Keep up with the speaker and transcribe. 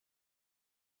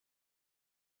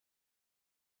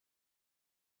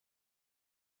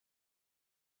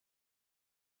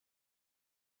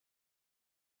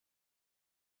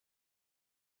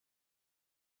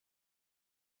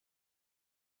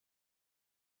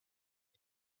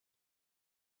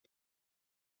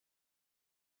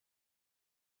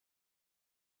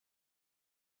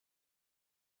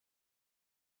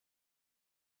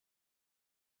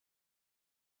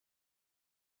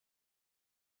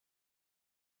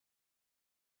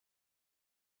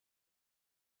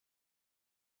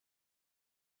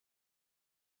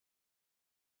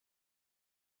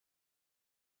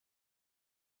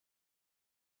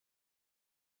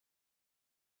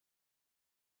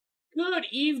Good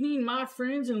evening, my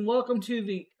friends, and welcome to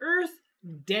the Earth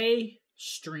Day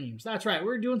streams. That's right,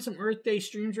 we're doing some Earth Day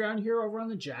streams around here over on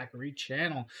the Jackery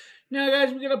channel. Now,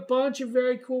 guys, we got a bunch of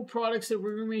very cool products that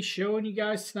we're going to be showing you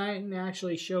guys tonight and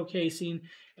actually showcasing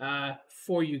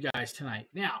for you guys tonight.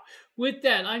 Now, with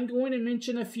that, I'm going to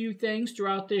mention a few things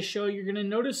throughout this show. You're going to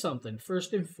notice something.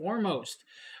 First and foremost,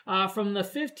 from the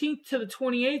 15th to the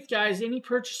 28th, guys, any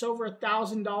purchase over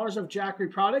 $1,000 of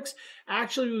Jackery products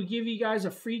actually will give you guys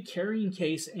a free carrying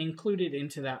case included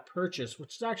into that purchase,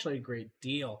 which is actually a great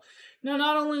deal. Now,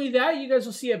 not only that, you guys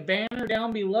will see a banner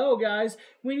down below, guys.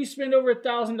 When you spend over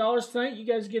 $1,000 tonight, you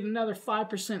guys get another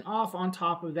 5% off on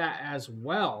top of that as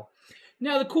well.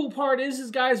 Now, the cool part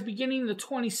is guys, beginning the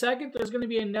 22nd, there's going to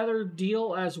be another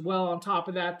deal as well on top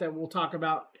of that we'll talk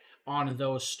about on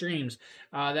those streams.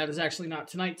 That is actually not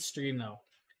tonight's stream, though.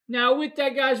 Now, with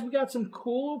that, guys, we got some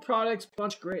cool products, a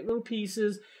bunch of great little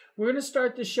pieces. We're going to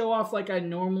start the show off like I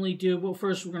normally do, but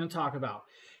first we're going to talk about.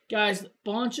 Guys, a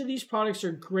bunch of these products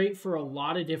are great for a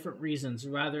lot of different reasons,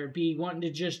 whether it be wanting to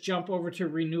just jump over to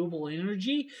renewable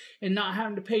energy and not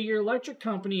having to pay your electric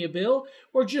company a bill,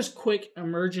 or just quick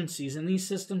emergencies. And these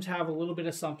systems have a little bit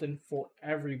of something for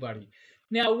everybody.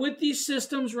 Now, with these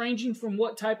systems, ranging from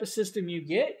what type of system you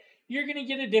get, you're going to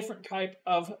get a different type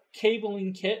of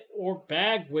cabling kit or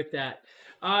bag with that.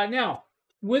 Now,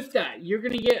 with that, you're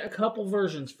going to get a couple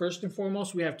versions. First and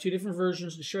foremost, we have two different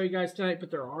versions to show you guys tonight, but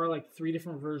there are like 3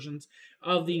 different versions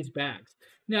of these bags.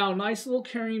 Now, nice little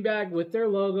carrying bag with their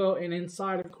logo, and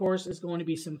inside, of course, is going to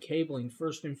be some cabling.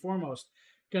 First and foremost,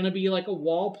 going to be like a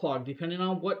wall plug, depending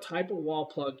on what type of wall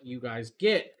plug you guys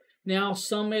get. Now,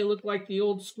 some may look like the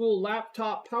old school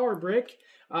laptop power brick.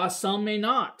 Some may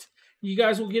not. You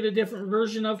guys will get a different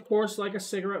version, of course, like a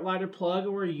cigarette lighter plug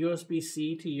or a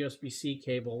USB-C to USB-C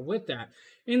cable with that.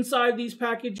 Inside these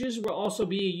packages will also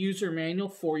be a user manual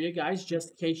for you guys,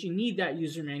 just in case you need that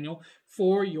user manual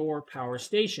for your power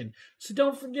station. So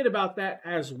don't forget about that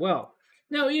as well.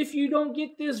 Now, if you don't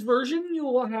get this version, you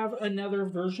will have another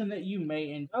version that you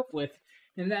may end up with,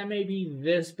 and that may be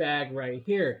this bag right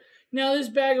here. Now, this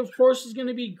bag, of course, is going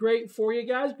to be great for you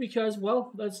guys because,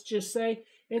 well, let's just say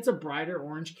it's a brighter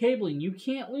orange cabling. You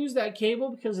can't lose that cable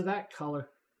because of that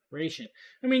coloration.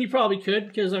 I mean, you probably could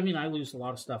because, I mean, I lose a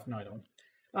lot of stuff. No, I don't.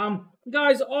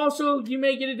 Guys, also, you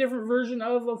may get a different version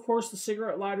of course, the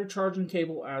cigarette lighter charging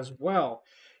cable as well.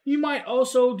 You might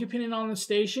also, depending on the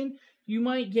station, you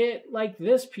might get like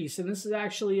this piece, and this is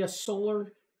actually a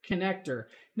solar connector.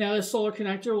 Now, this solar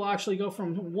connector will actually go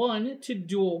from 1 to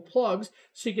dual plugs,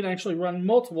 so you can actually run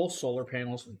multiple solar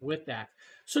panels with that.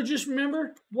 So just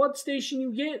remember, what station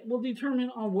you get will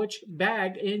determine on which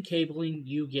bag and cabling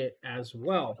you get as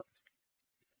well.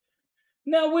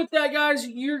 Now, with that, guys,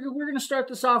 we're going to start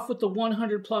this off with the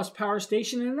 100 plus power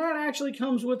station, and that actually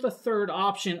comes with a third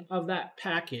option of that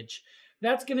package.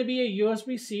 That's going to be a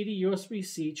USB-C to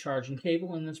USB-C charging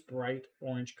cable in this bright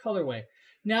orange colorway.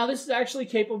 Now, this is actually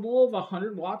capable of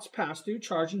 100 watts pass-through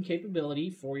charging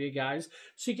capability for you guys,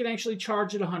 so you can actually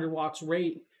charge at 100 watts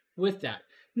rate with that.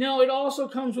 Now, it also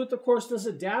comes with, of course, this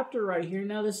adapter right here.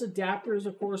 Now, this adapter is,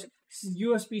 of course,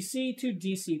 USB-C to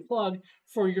DC plug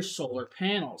for your solar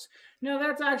panels. Now,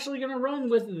 that's actually going to run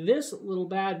with this little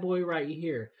bad boy right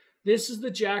here. This is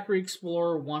the Jackery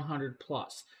Explorer 100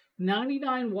 Plus.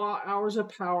 99 watt-hours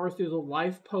of power through the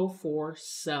LiFePO 4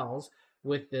 cells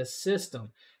with this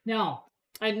system. Now,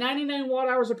 at 99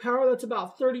 watt-hours of power, that's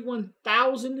about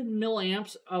 31,000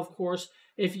 milliamps, of course,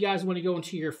 if you guys want to go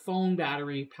into your phone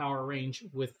battery power range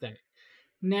with that.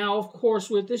 Now, of course,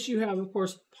 with this, you have, of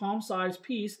course, palm-sized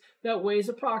piece that weighs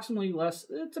approximately less.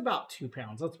 It's about 2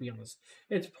 pounds, let's be honest.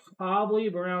 It's probably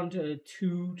around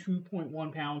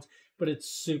 2.1 pounds, but it's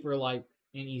super light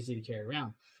and easy to carry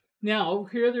around. Now, over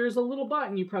here, there's a little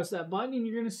button. You press that button, and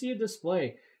you're going to see a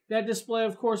display. That display,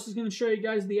 of course, is going to show you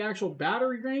guys the actual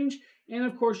battery range and,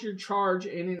 of course, your charge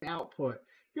in and output.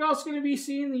 You're also going to be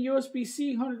seeing the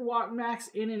USB-C 100 watt max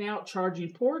in and out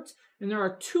charging ports, and there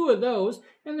are 2 of those,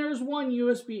 and there's 1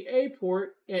 USB-A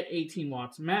port at 18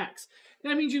 watts max.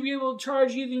 That means you'll be able to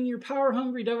charge either your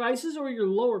power-hungry devices or your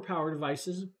lower power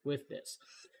devices with this.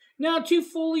 Now, to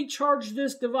fully charge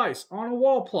this device on a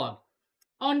wall plug,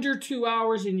 under 2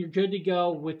 hours, and you're good to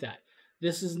go with that.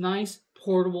 This is nice,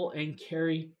 portable, and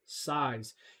carry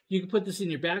size. You can put this in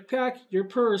your backpack, your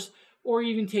purse, or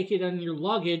even take it on your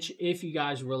luggage if you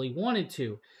guys really wanted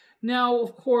to. Now,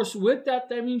 of course, with that,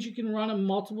 that means you can run a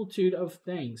multitude of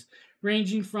things.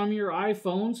 Ranging from your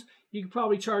iPhones, you could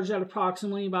probably charge that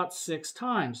approximately about 6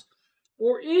 times.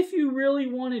 Or if you really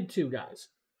wanted to, guys,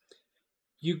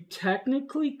 you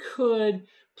technically could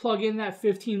plug in that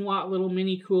 15 watt little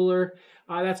mini cooler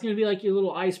That's going to be like your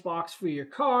little ice box for your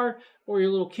car or your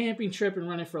little camping trip and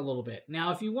run it for a little bit.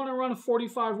 Now, if you want to run a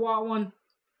 45 watt one,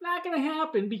 not going to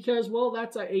happen because, well,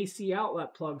 that's an AC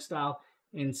outlet plug style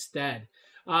instead.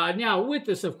 Now, with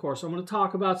this, of course, I'm going to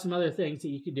talk about some other things that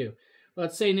you could do.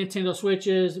 Let's say Nintendo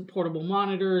Switches, portable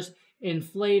monitors,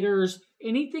 inflators,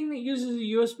 anything that uses a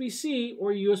USB-C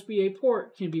or USB-A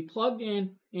port can be plugged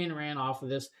in and ran off of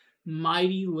this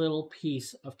mighty little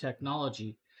piece of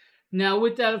technology. Now,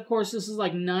 with that, of course, this is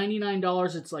like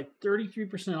 $99. It's like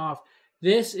 33% off.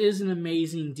 This is an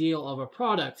amazing deal of a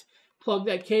product. Plug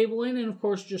that cable in and, of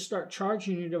course, just start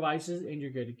charging your devices and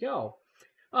you're good to go.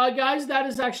 Guys, that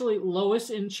is actually Lois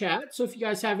in chat. So if you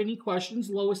guys have any questions,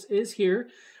 Lois is here.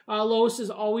 Lois is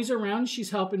always around.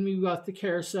 She's helping me with the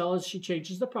carousel as she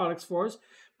changes the products for us.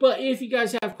 But if you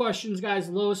guys have questions, guys,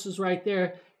 Lois is right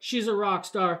there. She's a rock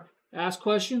star. Ask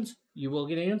questions, you will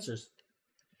get answers.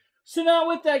 So now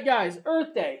with that, guys,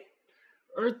 Earth Day.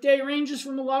 Earth Day ranges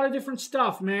from a lot of different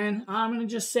stuff, man. I'm going to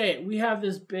just say it. We have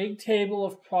this big table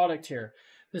of product here.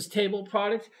 This table of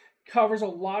product covers a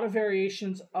lot of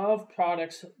variations of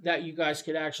products that you guys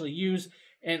could actually use,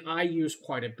 and I use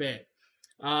quite a bit.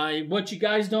 What you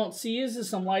guys don't see is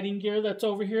some lighting gear that's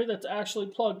over here that's actually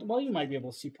plugged. Well, you might be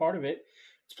able to see part of it.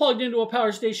 It's plugged into a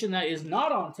power station that is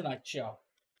not on tonight's show.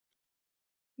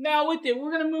 Now with it,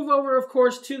 we're going to move over, of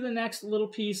course, to the next little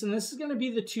piece, and this is going to be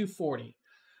the 240.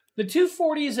 The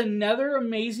 240 is another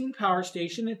amazing power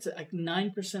station. It's like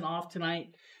 9% off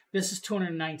tonight. This is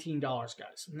 $219,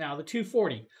 guys. Now the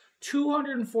 240,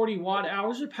 240 watt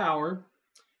hours of power,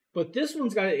 but this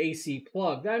one's got an AC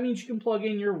plug. That means you can plug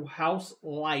in your house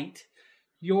light,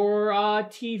 your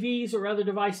TVs or other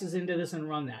devices into this and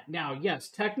run that. Now, yes,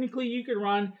 technically you could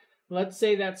run, let's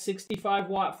say, that 65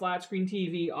 watt flat screen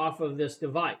TV off of this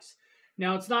device.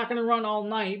 Now, it's not going to run all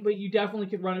night, but you definitely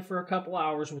could run it for a couple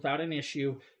hours without an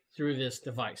issue through this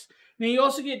device. Now, you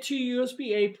also get two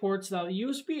USB-A ports. Now, the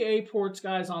USB-A ports,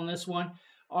 guys, on this one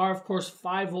are, of course,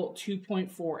 5-volt,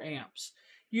 2.4 amps.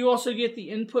 You also get the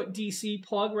input DC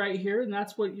plug right here, and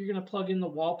that's what you're going to plug in the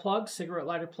wall plug, cigarette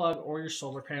lighter plug, or your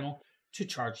solar panel to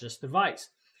charge this device.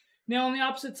 Now, on the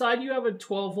opposite side, you have a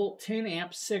 12-volt,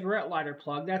 10-amp cigarette lighter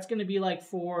plug. That's going to be like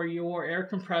for your air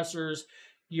compressors,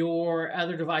 your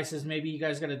other devices. Maybe you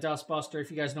guys got a dustbuster, if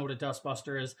you guys know what a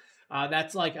dustbuster is.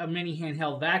 That's like a mini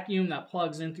handheld vacuum that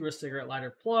plugs in through a cigarette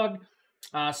lighter plug.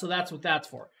 So that's what that's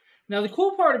for. Now, the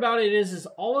cool part about it is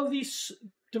all of these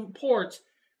ports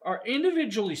are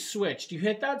individually switched. You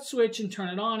hit that switch and turn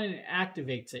it on and it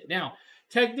activates it. Now,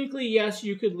 technically, yes,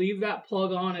 you could leave that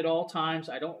plug on at all times.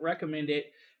 I don't recommend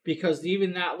it because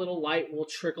even that little light will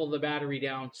trickle the battery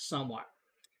down somewhat.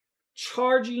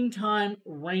 Charging time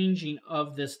ranging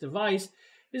of this device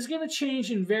is going to change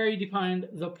and vary depending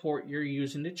on the port you're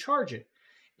using to charge it.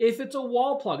 If it's a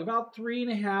wall plug, about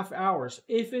 3.5 hours.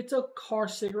 If it's a car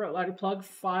cigarette lighter plug,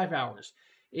 5 hours.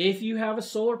 If you have a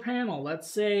solar panel, let's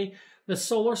say the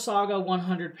Solar Saga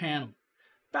 100 panel,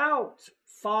 about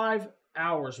 5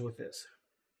 hours with this.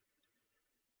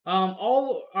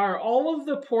 All of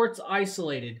the ports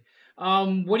isolated?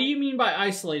 What do you mean by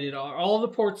isolated? Are all the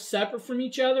ports separate from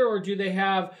each other, or do they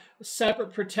have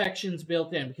separate protections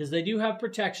built in? Because they do have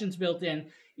protections built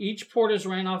in. Each port is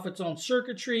ran off its own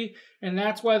circuitry, and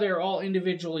that's why they're all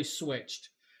individually switched.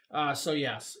 So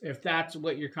yes, if that's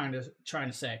what you're kind of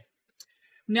trying to say.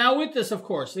 Now with this, of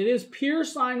course, it is pure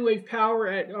sine wave power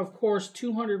at, of course,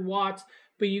 200 watts,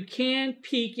 but you can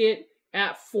peak it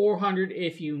at 400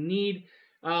 if you need.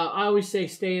 I always say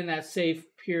stay in that safe,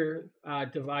 pure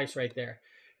device right there.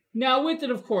 Now with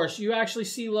it, of course, you actually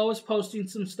see Lois posting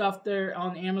some stuff there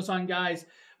on Amazon, guys.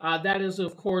 That is,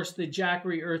 of course, the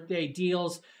Jackery Earth Day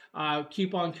deals,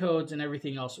 coupon codes, and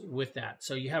everything else with that.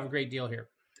 So you have a great deal here.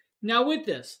 Now with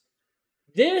this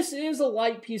is a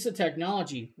light piece of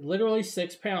technology. Literally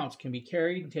 6 pounds, can be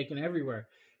carried and taken everywhere.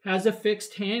 Has a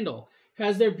fixed handle,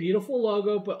 has their beautiful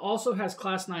logo, but also has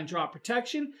Class 9 drop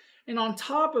protection. And on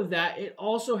top of that, it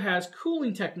also has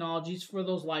cooling technologies for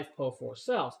those LiFePO4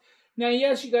 cells. Now,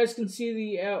 yes, you guys can see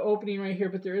the opening right here,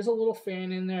 but there is a little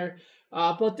fan in there.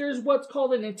 But there's what's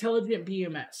called an intelligent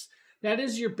BMS. That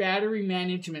is your battery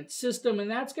management system, and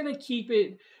that's going to keep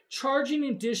it charging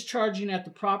and discharging at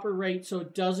the proper rate so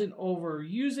it doesn't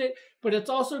overuse it, but it's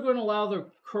also going to allow the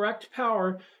correct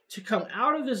power to come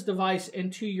out of this device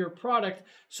into your product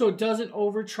so it doesn't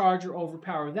overcharge or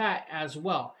overpower that as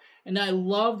well. And I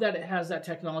love that it has that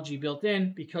technology built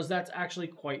in because that's actually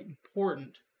quite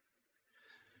important.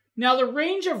 Now, the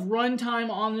range of runtime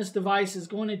on this device is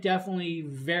going to definitely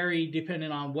vary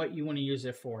depending on what you want to use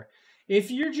it for.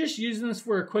 If you're just using this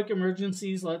for quick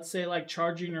emergencies, let's say like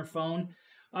charging your phone,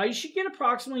 You should get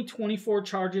approximately 24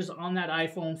 charges on that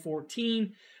iPhone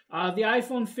 14. The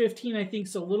iPhone 15, I think,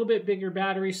 is a little bit bigger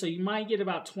battery, so you might get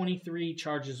about 23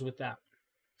 charges with that.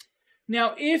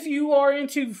 Now, if you are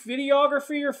into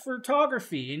videography or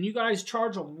photography and you guys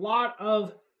charge a lot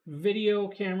of video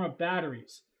camera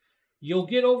batteries, you'll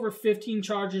get over 15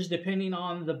 charges depending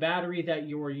on the battery that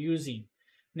you are using.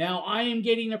 Now, I am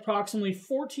getting approximately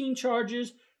 14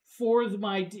 charges for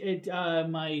my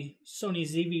Sony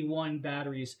ZV-1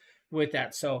 batteries with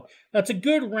that. So that's a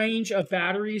good range of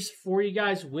batteries for you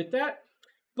guys with that.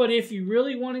 But if you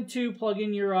really wanted to plug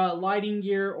in your lighting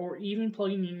gear or even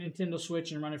plug in your Nintendo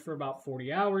Switch and run it for about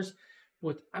 40 hours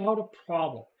without a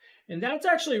problem. And that's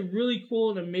actually a really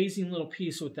cool and amazing little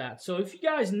piece with that. So if you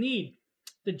guys need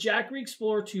the Jackery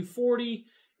Explorer 240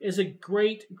 is a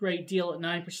great deal at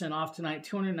 9% off tonight,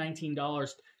 $219.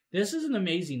 This is an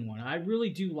amazing one. I really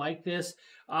do like this.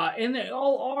 And they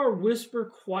all are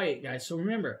whisper quiet, guys. So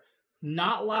remember,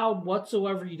 not loud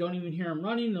whatsoever. You don't even hear them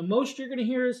running. The most you're going to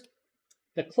hear is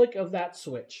the click of that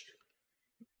switch.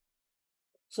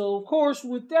 So, of course,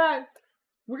 with that,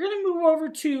 we're going to move over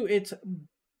to its...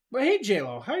 Well, hey,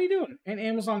 JLo, how are you doing? An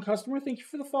Amazon customer, thank you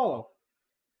for the follow.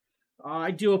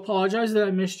 I do apologize that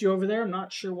I missed you over there. I'm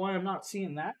not sure why I'm not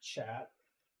seeing that chat.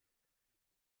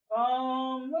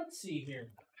 Let's see here.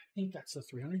 I think that's the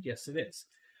 300. Yes, it is.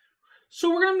 So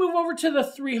we're going to move over to the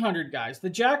 300, guys. The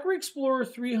Jackery Explorer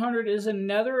 300 is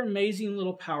another amazing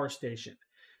little power station.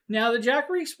 Now, the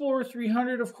Jackery Explorer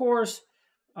 300, of course,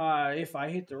 if I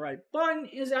hit the right button,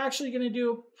 is actually going to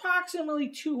do approximately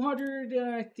 200,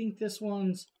 I think this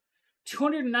one's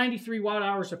 293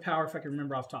 watt-hours of power, if I can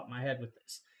remember off the top of my head with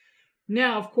this.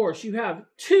 Now, of course, you have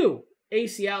two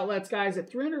AC outlets, guys, at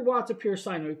 300 watts of pure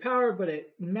sine wave power, but at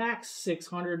max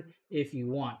 600 if you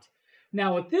want.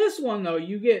 Now, with this one, though,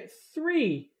 you get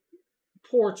 3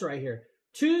 ports right here.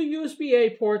 2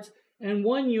 USB-A ports and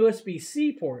 1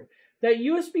 USB-C port. That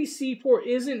USB-C port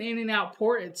is an in and out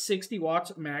port at 60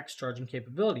 watts max charging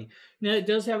capability. Now, it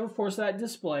does have, of course, that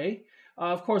display.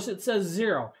 Of course, it says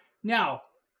 0. Now,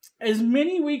 as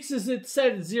many weeks as it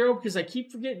said 0, because I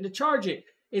keep forgetting to charge it,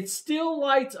 it still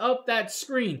lights up that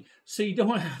screen, so you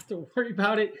don't have to worry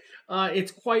about it.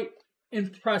 It's quite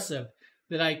impressive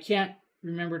that I can't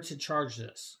remember to charge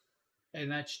this. And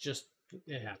that's just,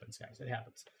 it happens, guys. It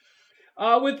happens.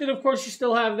 With it, of course, you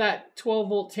still have that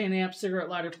 12-volt, 10-amp cigarette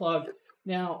lighter plug.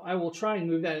 Now, I will try and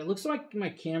move that. It looks like my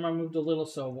camera moved a little,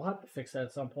 so we'll have to fix that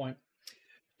at some point.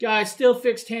 Guys, still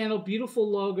fixed handle, beautiful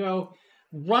logo.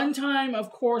 Runtime, of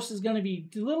course, is going to be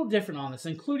a little different on this,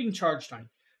 including charge time.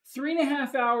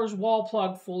 3.5 hours, wall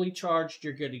plug, fully charged,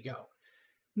 you're good to go.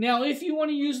 Now, if you want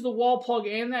to use the wall plug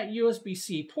and that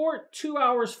USB-C port, 2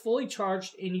 hours fully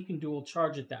charged, and you can dual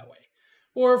charge it that way.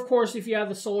 Or, of course, if you have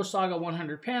the Solar Saga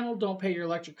 100 panel, don't pay your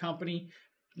electric company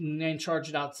and then charge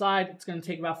it outside. It's going to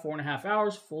take about 4.5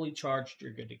 hours, fully charged,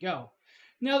 you're good to go.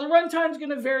 Now, the runtime is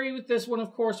going to vary with this one,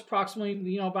 of course,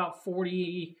 approximately, about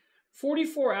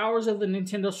 44 hours of the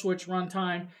Nintendo Switch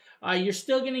runtime. You're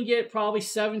still going to get probably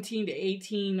 17 to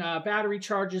 18 battery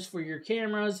charges for your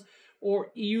cameras,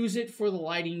 or use it for the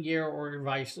lighting gear or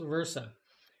vice versa.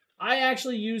 I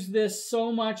actually use this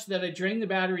so much that I drain the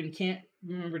battery and can't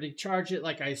remember to charge it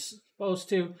like I'm supposed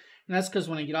to. And that's because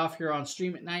when I get off here on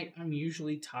stream at night, I'm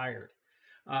usually tired.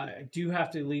 I do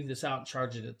have to leave this out and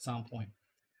charge it at some point.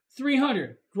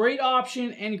 300, great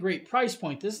option and a great price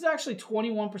point. This is actually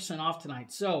 21% off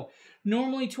tonight. So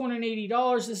normally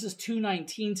 $280, this is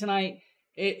 $219 tonight.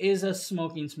 It is a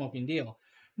smoking deal.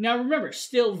 Now remember,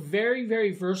 still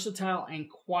very versatile and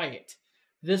quiet.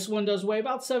 This one does weigh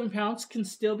about 7 pounds, can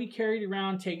still be carried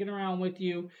around, taken around with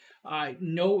you.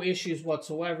 No issues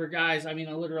whatsoever, guys. I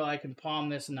mean, literally, I can palm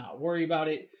this and not worry about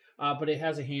it, but it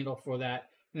has a handle for that.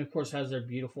 And of course, has their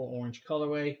beautiful orange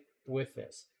colorway with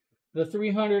this. The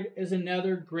 300 is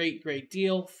another great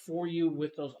deal for you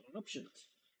with those options.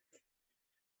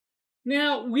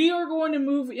 Now, we are going to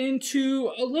move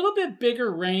into a little bit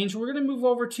bigger range. We're going to move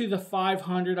over to the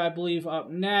 500, I believe,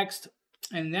 up next.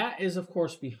 And that is, of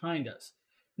course, behind us.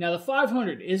 Now, the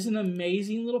 500 is an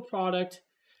amazing little product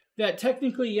that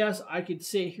technically, yes, I could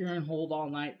sit here and hold all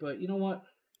night. But you know what?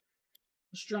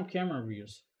 Let's jump camera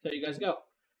reviews. There you guys go.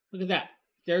 Look at that.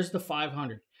 There's the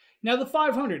 500. Now, the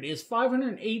 500 is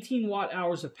 518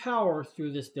 watt-hours of power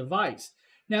through this device.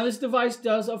 Now, this device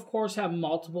does, of course, have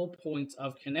multiple points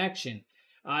of connection.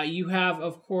 You have,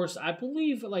 of course, I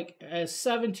believe, like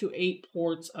 7 to 8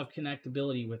 ports of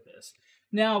connectability with this.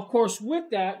 Now, of course,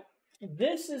 with that,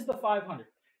 this is the 500.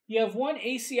 You have one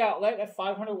AC outlet at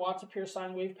 500 watts of pure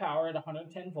sine wave power at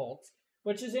 110 volts,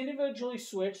 which is individually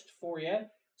switched for you.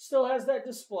 still has that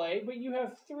display, but you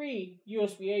have 3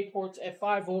 USB-A ports at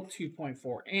 5 volt,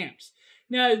 2.4 amps.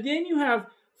 Now, then you have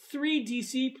 3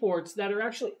 DC ports that are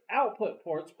actually output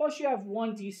ports, plus you have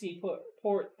 1 DC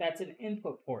port that's an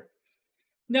input port.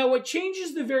 Now, what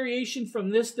changes the variation from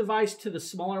this device to the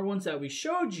smaller ones that we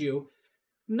showed you,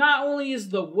 not only is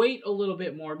the weight a little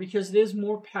bit more because it is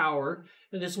more power,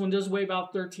 and this one does weigh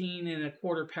about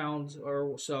 13.25 pounds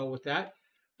or so with that,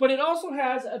 but it also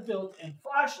has a built-in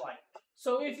flashlight.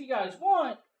 So if you guys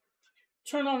want,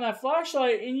 turn on that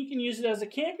flashlight and you can use it as a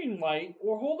camping light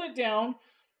or hold it down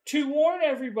to warn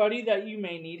everybody that you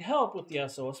may need help with the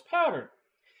SOS pattern.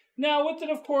 Now with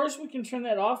it, of course, we can turn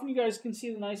that off and you guys can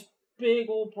see the nice big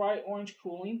old bright orange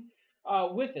cooling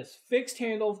with this fixed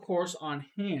handle, of course, on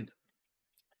hand.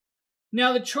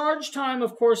 Now the charge time,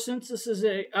 of course, since this is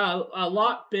a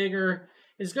lot bigger,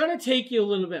 is going to take you a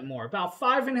little bit more, about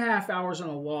 5.5 hours on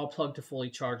a wall plug to fully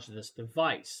charge this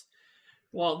device.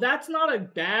 Well, that's not a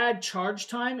bad charge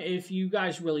time if you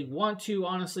guys really want to.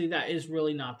 Honestly, that is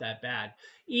really not that bad.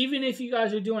 Even if you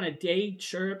guys are doing a day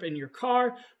trip in your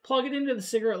car, plug it into the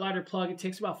cigarette lighter plug. It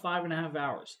takes about 5.5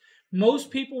 hours. Most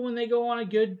people, when they go on a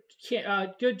good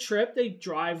trip, they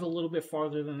drive a little bit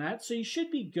farther than that, so you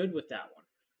should be good with that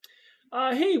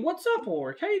one. Hey, what's up,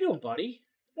 Ulrich? How you doing, buddy?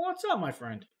 What's up, my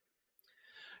friend?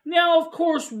 Now, of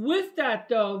course, with that,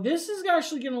 though, this is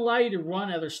actually going to allow you to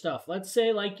run other stuff. Let's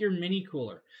say, like your mini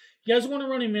cooler. You guys want to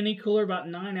run a mini cooler, about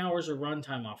 9 hours of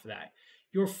runtime off of that.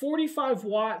 Your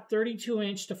 45-watt,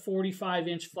 32-inch to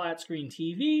 45-inch flat screen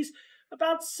TVs,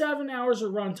 about 7 hours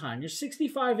of runtime. Your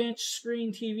 65-inch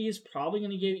screen TV is probably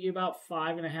going to give you about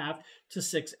 5.5 to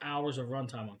 6 hours of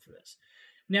runtime off of this.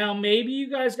 Now, maybe you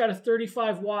guys got a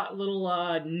 35-watt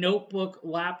little notebook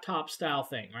laptop style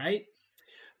thing, right?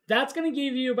 That's going to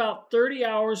give you about 30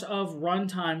 hours of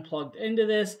runtime plugged into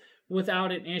this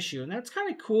without an issue. And that's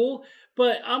kind of cool,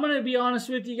 but I'm going to be honest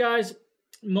with you guys.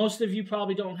 Most of you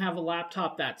probably don't have a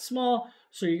laptop that small,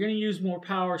 so you're going to use more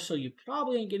power, so you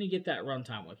probably ain't going to get that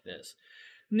runtime with this.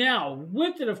 Now,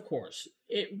 with it, of course,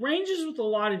 it ranges with a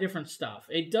lot of different stuff.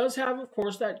 It does have, of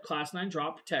course, that Class 9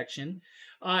 drop protection.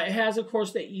 It has, of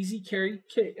course, the easy carry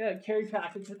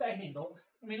package with that handle.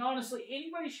 I mean, honestly,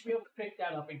 anybody should be able to pick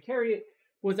that up and carry it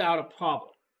without a problem.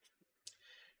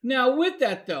 Now, with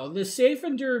that, though, the safe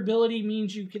and durability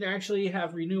means you can actually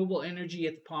have renewable energy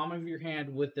at the palm of your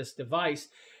hand with this device,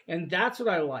 and that's what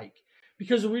I like.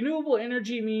 Because renewable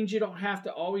energy means you don't have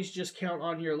to always just count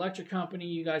on your electric company.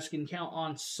 You guys can count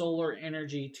on solar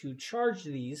energy to charge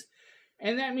these,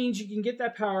 and that means you can get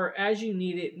that power as you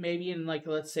need it, maybe in, like,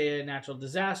 let's say, a natural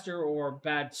disaster or a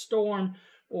bad storm,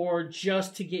 or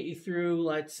just to get you through,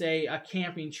 let's say, a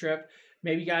camping trip.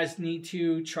 Maybe you guys need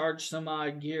to charge some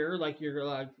gear, like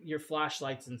your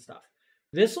flashlights and stuff.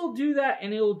 This will do that,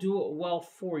 and it will do it well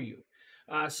for you.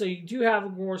 So you do have,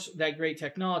 of course, that great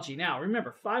technology. Now,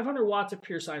 remember, 500 watts of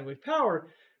pure sine wave power,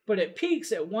 but it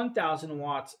peaks at 1,000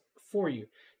 watts for you.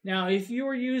 Now, if you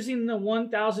are using the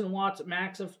 1,000 watts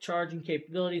max of charging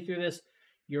capability through this,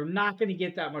 you're not going to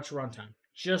get that much runtime.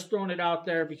 Just throwing it out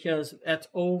there because that's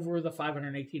over the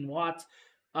 518 watts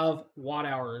of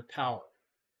watt-hour power.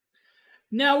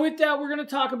 Now, with that, we're going to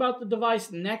talk about the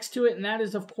device next to it, and that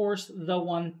is, of course, the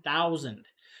 1000.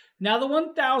 Now, the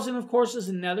 1000, of course, is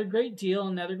another great deal,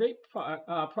 another great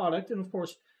product, and, of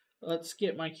course, let's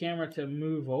get my camera to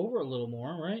move over a little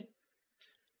more, right?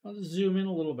 I'll zoom in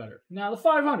a little better. Now, the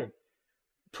 500,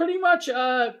 pretty much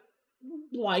the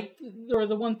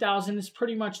 1000 is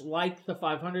pretty much like the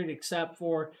 500, except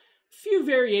for a few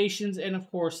variations and, of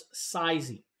course,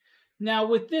 sizing. Now,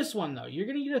 with this one, though, you're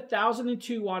going to get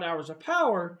 1,002 watt-hours of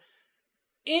power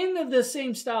in the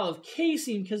same style of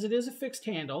casing because it is a fixed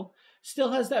handle,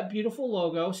 still has that beautiful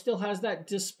logo, still has that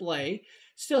display,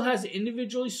 still has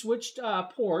individually switched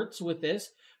ports with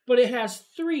this, but it has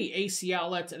 3 AC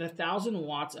outlets and 1,000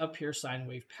 watts of pure sine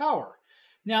wave power.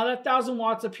 Now, that 1,000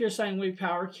 watts of pure sine wave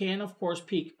power can, of course,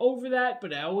 peak over that,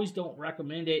 but I always don't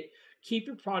recommend it. Keep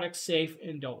your product safe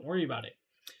and don't worry about it.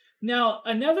 Now,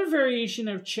 another variation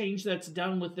of change that's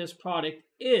done with this product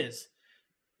is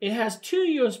it has 2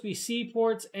 USB-C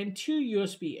ports and 2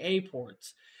 USB-A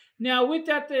ports. Now, with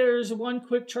that, there's one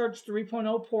quick charge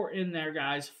 3.0 port in there,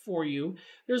 guys, for you.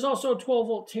 There's also a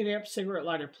 12-volt 10-amp cigarette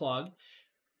lighter plug.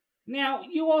 Now,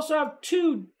 you also have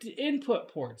 2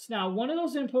 input ports. Now, one of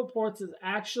those input ports is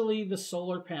actually the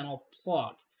solar panel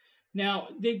plug. Now,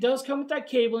 it does come with that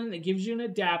cabling that gives you an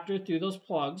adapter through those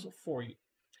plugs for you.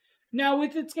 Now,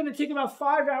 with it's going to take about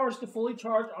 5 hours to fully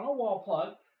charge on a wall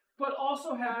plug, but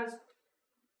also has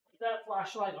that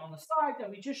flashlight on the side that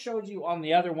we just showed you on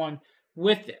the other one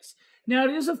with this. Now,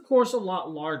 it is, of course, a lot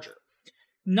larger.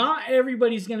 Not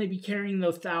everybody's going to be carrying the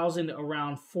 1,000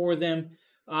 around for them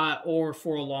or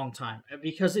for a long time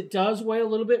because it does weigh a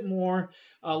little bit more.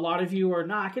 A lot of you are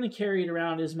not going to carry it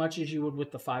around as much as you would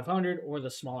with the 500 or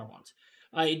the smaller ones.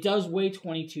 It does weigh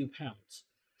 22 pounds.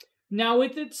 Now,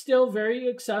 with it still very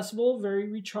accessible, very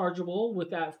rechargeable, with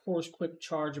that, of course, quick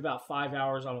charge about 5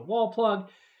 hours on a wall plug.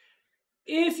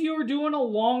 If you're doing a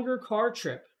longer car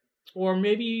trip, or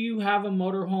maybe you have a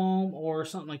motorhome or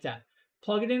something like that,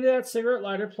 plug it into that cigarette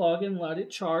lighter plug and let it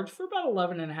charge for about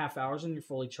 11.5 hours and you're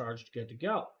fully charged, good to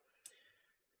go.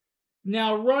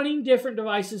 Now, running different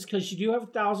devices, because you do have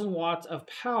 1,000 watts of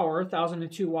power,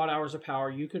 1,002 watt hours of power,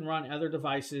 you can run other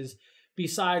devices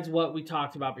besides what we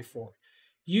talked about before.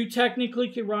 You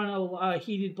technically could run a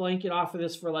heated blanket off of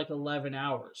this for like 11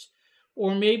 hours.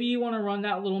 Or maybe you want to run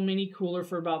that little mini cooler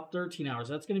for about 13 hours.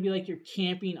 That's going to be like your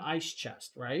camping ice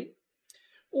chest, right?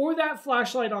 Or that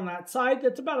flashlight on that side,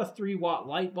 that's about a 3-watt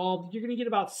light bulb. You're going to get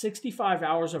about 65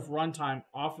 hours of runtime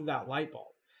off of that light bulb.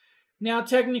 Now,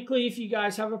 technically, if you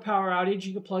guys have a power outage,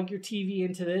 you can plug your TV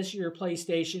into this, your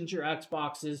PlayStations, your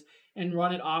Xboxes, and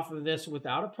run it off of this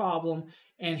without a problem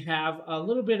and have a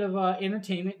little bit of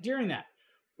entertainment during that.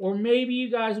 Or maybe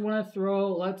you guys want to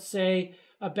throw, let's say,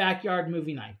 a backyard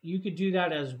movie night. You could do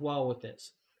that as well with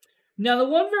this. Now, the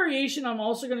one variation I'm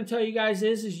also going to tell you guys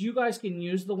is you guys can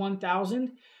use the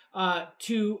 1,000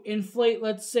 to inflate.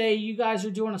 Let's say you guys are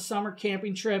doing a summer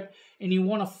camping trip and you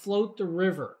want to float the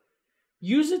river.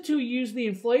 Use it to use the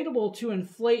inflatable to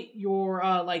inflate your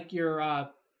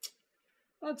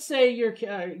let's say your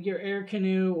air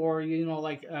canoe or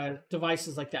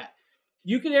devices like that.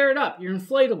 You can air it up. Your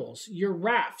inflatables, your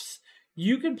rafts.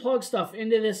 You can plug stuff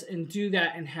into this and do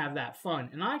that and have that fun.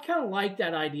 And I kind of like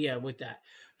that idea with that,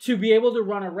 to be able to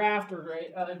run a raft or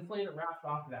inflate a raft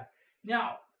off of that.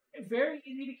 Now, very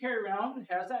easy to carry around. It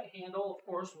has that handle, of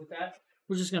course, with that.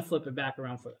 We're just going to flip it back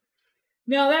around for that.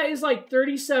 Now, that is like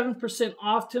 37%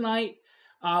 off tonight,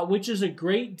 which is a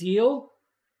great deal.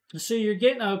 So you're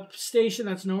getting a station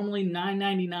that's normally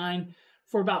 $9.99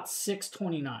 for about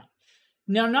 $6.29.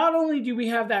 Now, not only do we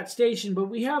have that station, but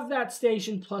we have that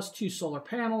station plus 2 solar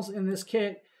panels in this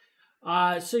kit.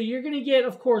 So you're going to get,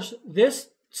 of course, this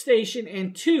station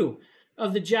and 2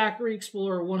 of the Jackery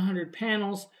Explorer 100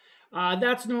 panels.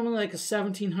 That's normally like a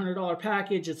 $1,700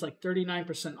 package. It's like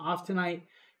 39% off tonight.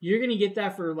 You're going to get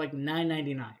that for like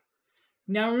 $9.99.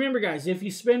 Now, remember, guys, if you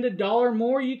spend $1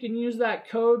 more, you can use that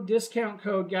code, discount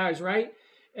code, guys, right?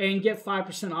 And get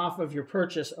 5% off of your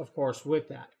purchase, of course, with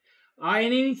that.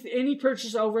 And any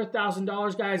purchase over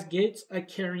 $1,000, guys, gets a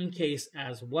carrying case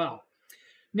as well.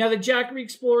 Now, the Jackery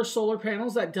Explorer solar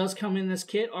panels that does come in this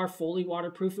kit are fully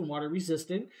waterproof and water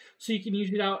resistant, so you can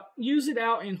use it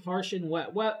out in harsh and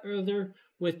wet weather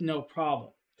with no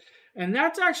problem. And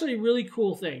that's actually a really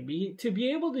cool thing. To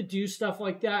be able to do stuff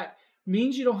like that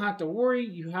means you don't have to worry.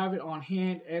 You have it on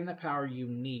hand and the power you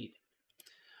need.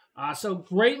 So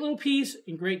great little piece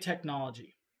and great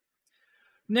technology.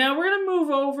 Now we're going to move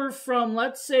over from,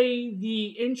 let's say,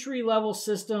 the entry-level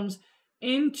systems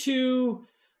into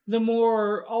the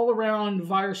more all-around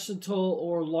versatile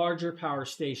or larger power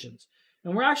stations.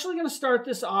 And we're actually going to start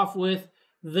this off with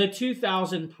the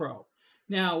 2000 Pro.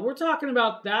 Now, we're talking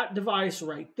about that device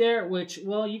right there, which,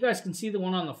 well, you guys can see the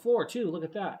one on the floor, too. Look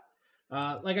at that.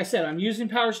 Like I said, I'm using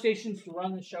power stations to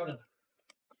run the show tonight.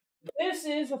 This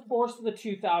is, of course, the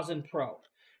 2000 Pro.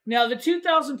 Now, the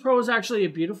 2000 Pro is actually a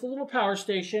beautiful little power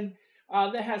station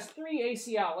that has 3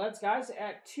 AC outlets, guys,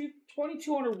 at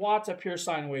 2,200 watts of pure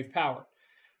sine wave power.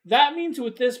 That means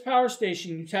with this power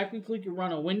station, you technically can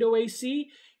run a window AC,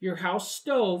 your house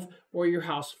stove, or your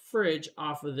house fridge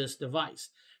off of this device.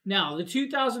 Now, the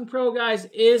 2000 Pro, guys,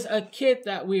 is a kit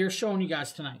that we are showing you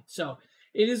guys tonight. So,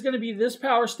 it is going to be this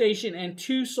power station and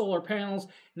 2 solar panels,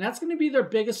 and that's going to be their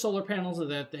biggest solar panels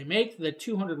that they make, the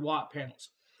 200-watt panels.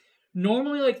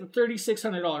 Normally, like the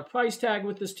 $3,600 price tag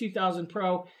with this 2000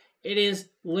 Pro, it is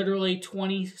literally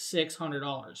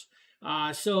 $2,600.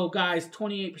 So, guys,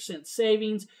 28%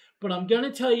 savings, but I'm going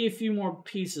to tell you a few more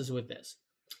pieces with this.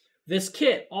 This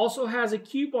kit also has a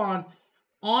coupon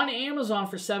on Amazon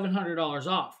for $700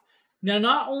 off. Now,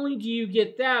 not only do you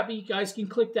get that, but you guys can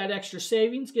click that extra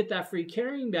savings, get that free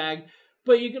carrying bag,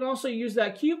 but you can also use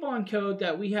that coupon code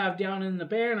that we have down in the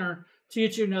banner to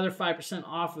get you another 5%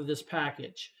 off of this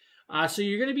package. So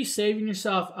you're going to be saving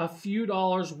yourself a few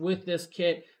dollars with this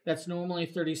kit that's normally a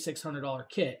 $3,600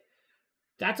 kit.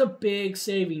 That's a big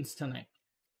savings tonight.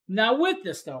 Now with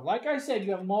this though, like I said,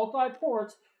 you have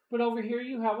multi-ports, but over here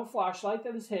you have a flashlight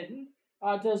that is hidden.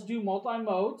 It does do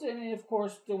multi-modes, and of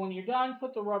course, when you're done,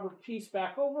 put the rubber piece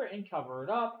back over and cover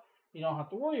it up. You don't have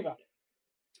to worry about it.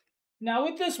 Now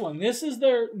with this one, this is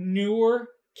their newer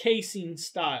casing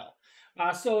style.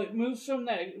 So it moves from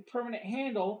that permanent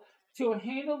handle to a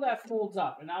handle that folds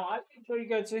up. And now I can show you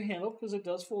guys the handle because it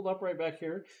does fold up right back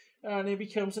here. And it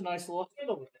becomes a nice little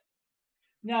handle with it.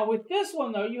 Now with this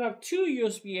one though, you have two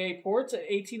USB-A ports at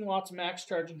 18 watts max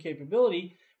charging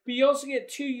capability, but you also get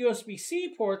two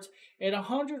USB-C ports at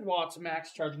 100 watts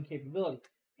max charging capability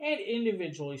and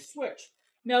individually switched.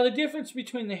 Now the difference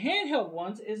between the handheld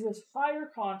ones is this higher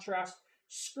contrast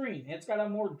screen. It's got a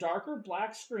more darker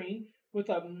black screen with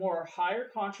a more higher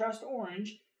contrast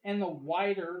orange and the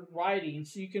wider writing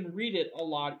so you can read it a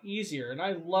lot easier. And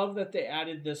I love that they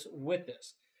added this with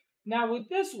this. Now with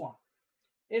this one,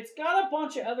 it's got a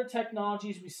bunch of other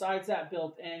technologies besides that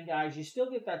built in, guys. You still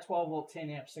get that 12 volt 10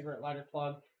 amp cigarette lighter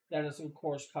plug that is, of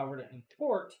course, covered and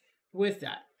torqued with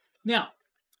that. Now,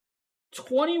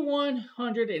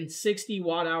 2160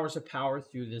 watt hours of power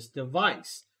through this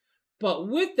device. But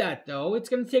with that, though, it's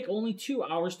going to take only 2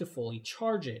 hours to fully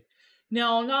charge it.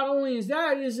 Now, not only is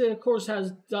that, it, of course,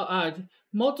 has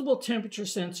multiple temperature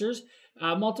sensors,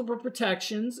 multiple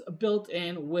protections built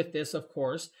in with this, of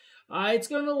course. It's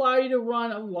going to allow you to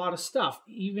run a lot of stuff,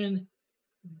 even,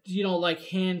 like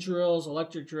hand drills,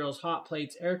 electric drills, hot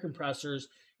plates, air compressors,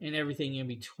 and everything in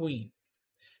between.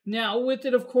 Now, with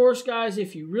it, of course, guys,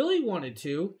 if you really wanted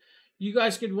to, you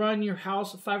guys could run your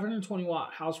house, 520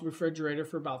 watt house refrigerator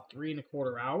for about 3¼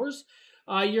 hours.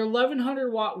 Your 1100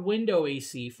 watt window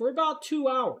AC for about 2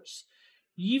 hours.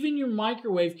 Even your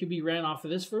microwave could be ran off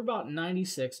of this for about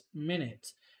 96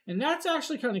 minutes. And that's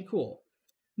actually kind of cool.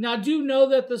 Now, do know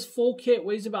that this full kit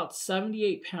weighs about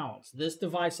 78 pounds. This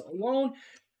device alone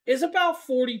is about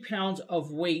 40 pounds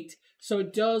of weight, so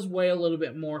it does weigh a little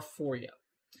bit more for you.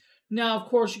 Now, of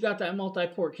course, you got that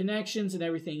multi-port connections and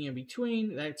everything in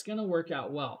between. That's going to work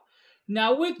out well.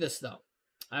 Now, with this, though,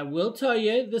 I will tell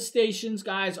you, the stations,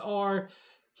 guys, are,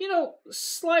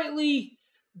 slightly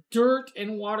dirt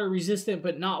and water resistant,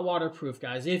 but not waterproof,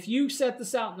 guys. If you set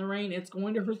this out in the rain, it's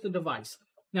going to hurt the device.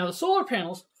 Now, the solar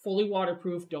panels, fully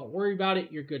waterproof. Don't worry about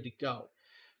it. You're good to go.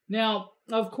 Now,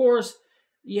 of course,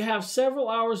 you have several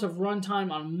hours of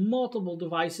runtime on multiple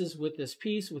devices with this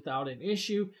piece without an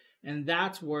issue, and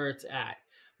that's where it's at.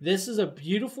 This is a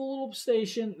beautiful little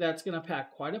station that's going to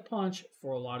pack quite a punch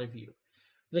for a lot of you.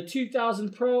 The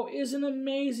 2000 Pro is an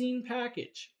amazing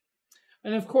package.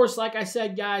 And of course, like I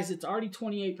said, guys, it's already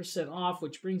 28% off,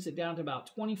 which brings it down to about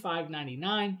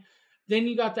 $25.99. Then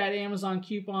you got that Amazon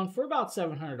coupon for about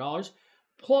 $700.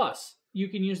 Plus, you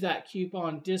can use that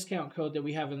coupon discount code that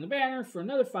we have in the banner for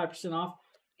another 5% off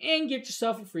and get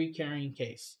yourself a free carrying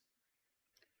case.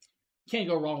 Can't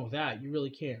go wrong with that. You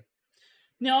really can't.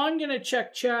 Now, I'm going to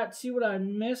check chat, see what I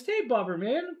missed. Hey, Bubber,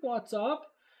 man. What's up?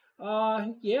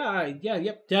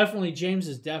 Yep. Definitely. James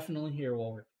is definitely here,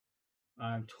 Walter.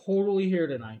 I'm totally here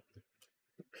tonight.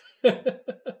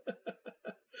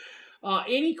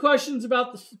 Any questions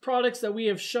about the products that we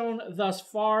have shown thus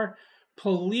far,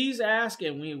 please ask,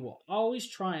 and we will always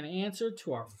try and answer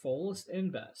to our fullest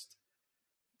and best.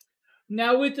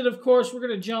 Now, with it, of course, we're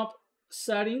going to jump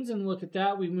settings and look at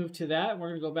that. We move to that, and we're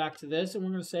going to go back to this, and we're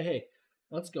going to say, hey,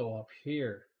 let's go up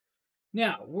here.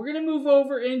 Now, we're going to move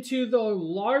over into the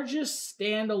largest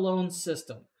standalone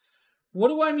system. What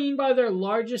do I mean by their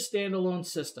largest standalone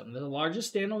system? The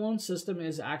largest standalone system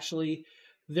is actually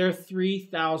their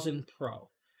 3000 Pro.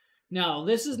 Now,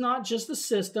 this is not just the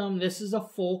system. This is a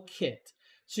full kit.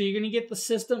 So you're going to get the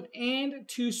system and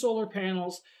 2 solar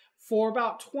panels for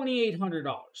about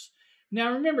 $2,800.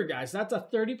 Now, remember, guys, that's a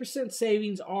 30%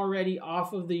 savings already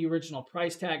off of the original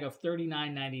price tag of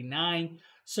 $39.99.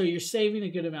 So you're saving a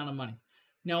good amount of money.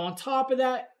 Now, on top of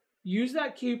that, use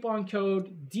that coupon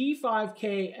code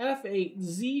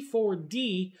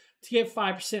D5KF8Z4D to get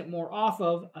 5% more off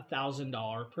of a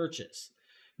 $1,000 purchase.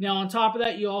 Now, on top of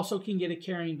that, you also can get a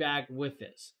carrying bag with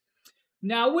this.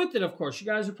 Now, with it, of course, you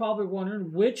guys are probably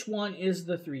wondering which one is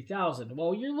the 3000.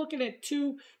 Well, you're looking at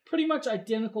 2 pretty much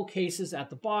identical cases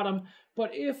at the bottom, but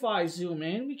if I zoom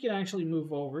in, we can actually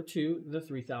move over to the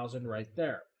 3000 right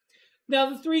there.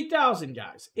 Now, the 3000,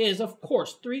 guys, is, of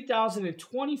course,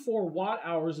 3024 watt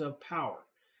hours of power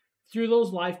through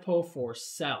those LiFePO4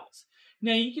 cells.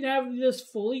 Now, you can have this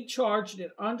fully charged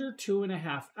in under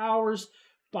 2.5 hours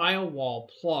by a wall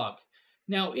plug.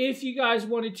 Now, if you guys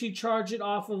wanted to charge it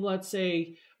off of, let's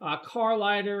say, a car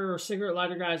lighter or cigarette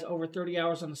lighter, guys, over 30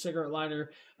 hours on a cigarette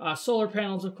lighter, solar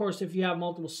panels, of course, if you have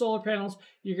multiple solar panels,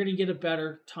 you're going to get a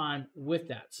better time with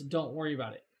that. So don't worry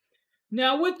about it.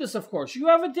 Now, with this, of course, you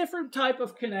have a different type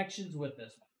of connections with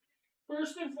this one.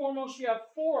 First and foremost, you have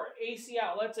 4 AC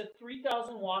outlets at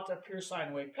 3000 watts of pure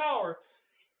sine wave power,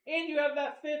 and you have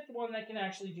that 5th one that can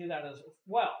actually do that as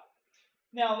well.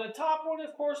 Now, the top one,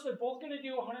 of course, they're both going to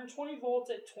do 120 volts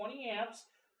at 20 amps.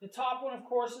 The top one, of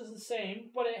course, is the same,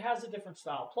 but it has a different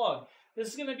style plug. This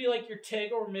is going to be like your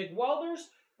TIG or MIG welders,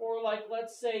 or like,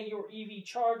 let's say, your EV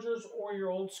chargers, or your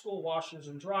old school washers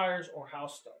and dryers, or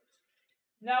house stoves.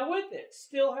 Now, with it,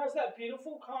 still has that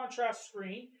beautiful contrast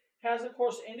screen. Has, of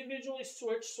course, individually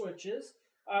switched switches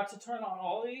to turn on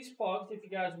all of these plugs if you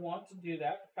guys want to do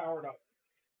that to power it up.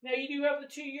 Now, you do have the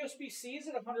two USB-Cs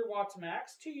at 100 watts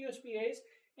max, two USB-As,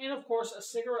 and, of course, a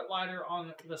cigarette lighter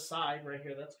on the side right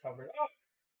here that's covered up.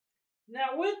 Now,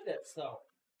 with this, though,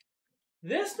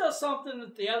 this does something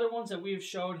that the other ones that we've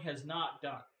shown has not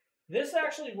done. This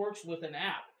actually works with an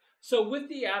app. So with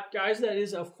the app, guys, that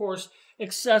is, of course,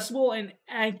 accessible,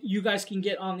 and you guys can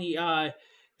get on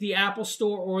the Apple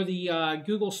Store or the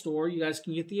Google Store. You guys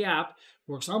can get the app.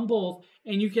 Works on both,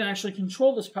 and you can actually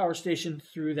control this power station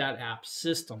through that app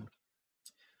system.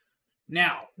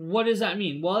 Now, what does that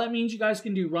mean? Well, that means you guys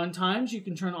can do run times. You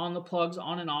can turn on the plugs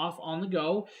on and off on the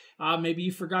go. Maybe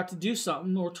you forgot to do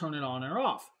something or turn it on or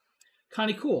off.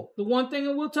 Kind of cool. The one thing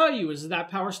I will tell you is that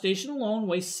power station alone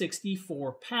weighs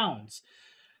 64 pounds.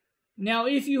 Now,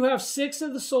 if you have 6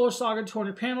 of the Solar Saga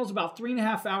 200 panels, about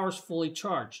 3.5 hours fully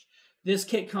charged. This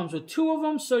kit comes with 2 of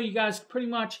them, so you guys pretty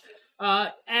much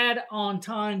add on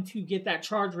time to get that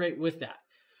charge rate with that.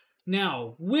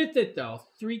 Now, with it though,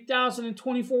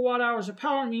 3,024 watt hours of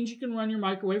power means you can run your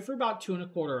microwave for about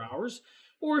 2.25 hours.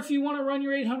 Or if you want to run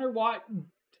your 800 watt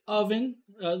oven,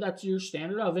 that's your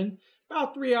standard oven,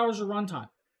 about 3 hours of runtime.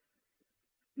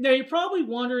 Now, you're probably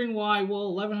wondering why,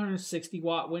 well, 1160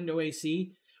 watt window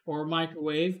AC or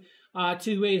microwave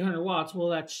to 800 watts. Well,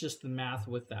 that's just the math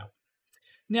with that.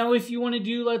 Now, if you want to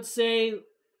do, let's say,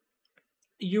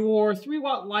 your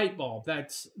 3-watt light bulb,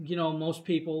 that's, most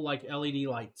people like LED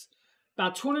lights,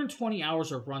 about 220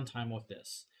 hours of runtime with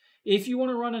this. If you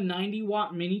want to run a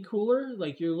 90-watt mini cooler,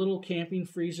 like your little camping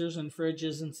freezers and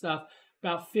fridges and stuff,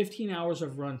 about 15 hours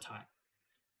of runtime.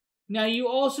 Now, you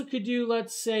also could do,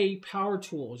 let's say, power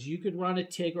tools. You could run a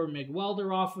TIG or MIG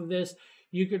welder off of this.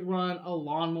 You could run a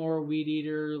lawnmower, weed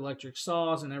eater, electric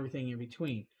saws, and everything in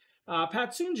between.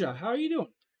 Pat Sunja, how are you doing?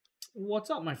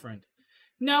 What's up, my friend?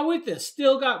 Now with this,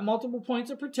 still got multiple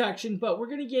points of protection, but we're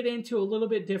going to get into a little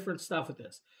bit different stuff with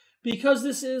this. Because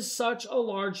this is such a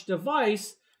large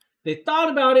device, they thought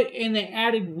about it and they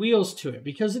added wheels to it.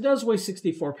 Because it does weigh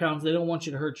 64 pounds, they don't want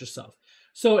you to hurt yourself.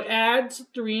 So it adds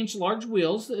 3-inch large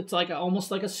wheels. It's like almost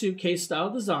like a suitcase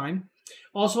style design.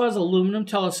 Also has aluminum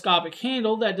telescopic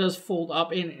handle that does fold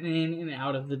up in and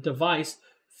out of the device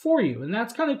for you. And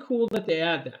that's kind of cool that they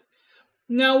add that.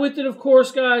 Now, with it, of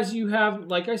course, guys, you have,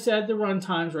 like I said, the run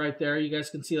times right there. You guys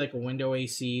can see like a window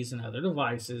ACs and other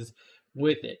devices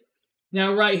with it.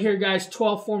 Now, right here, guys,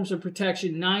 12 forms of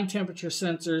protection, 9 temperature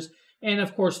sensors, and,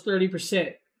 of course,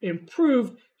 30%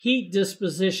 improved heat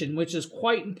disposition, which is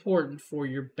quite important for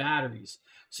your batteries.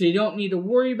 So you don't need to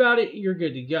worry about it. You're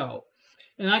good to go.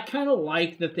 And I kind of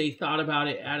like that they thought about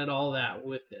it, added all that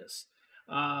with this.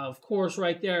 Of course,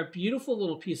 right there, beautiful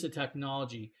little piece of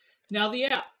technology. Now, the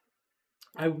app.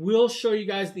 I will show you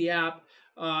guys the app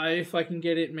if I can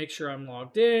get it. Make sure I'm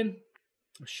logged in.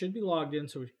 I should be logged in.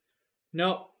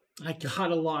 Nope, I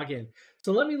gotta log in.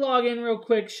 So let me log in real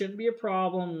quick. Shouldn't be a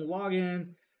problem. Log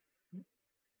in.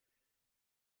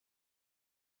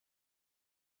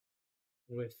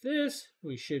 With this,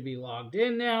 we should be logged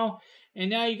in now. And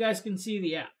now you guys can see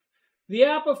the app. The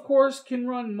app, of course, can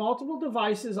run multiple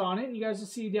devices on it. And you guys will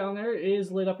see down there it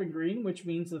is lit up in green, which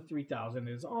means the 3000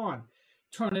 is on.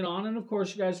 Turn it on, and of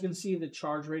course, you guys can see the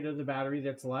charge rate of the battery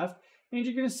that's left, and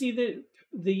you're going to see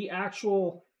the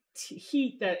actual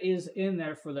heat that is in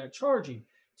there for that charging.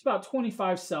 It's about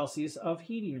 25 Celsius of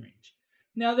heating range.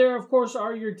 Now, there, of course,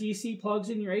 are your DC plugs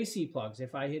and your AC plugs.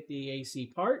 If I hit the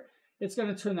AC part, it's going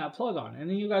to turn that plug on, and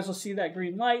then you guys will see that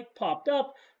green light popped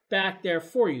up back there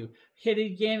for you. Hit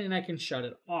it again, and I can shut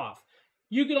it off.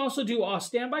 You can also do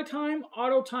standby time,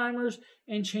 auto timers,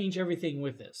 and change everything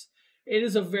with this. It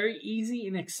is a very easy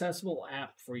and accessible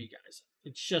app for you guys.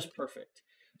 It's just perfect.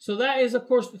 So that is, of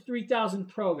course, the 3000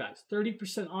 Pro, guys.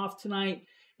 30% off tonight.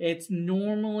 It's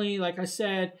normally, like I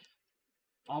said,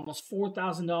 almost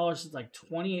 $4,000. It's like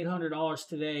 $2,800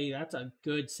 today. That's a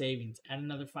good savings. Add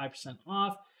another 5%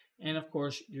 off. And, of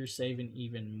course, you're saving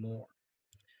even more.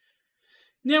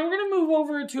 Now, we're going to move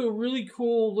over to a really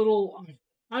cool little...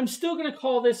 I'm still going to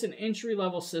call this an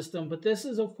entry-level system, but this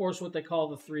is, of course, what they call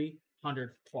the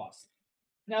 300 Plus.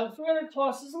 Now, the 300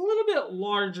 Plus is a little bit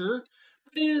larger,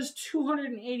 but it is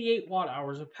 288 watt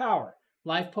hours of power.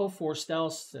 LiFePO 4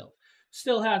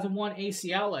 still has one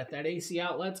AC outlet. That AC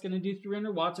outlet's going to do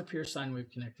 300 watts of pure sine wave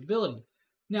connectability.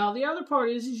 Now, the other part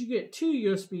is you get two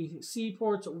USB-C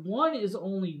ports. One is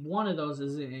only one of those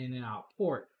is an in and out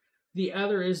port. The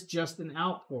other is just an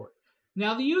out port.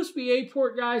 Now, the USB-A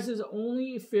port, guys, is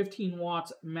only 15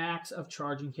 watts max of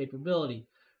charging capability.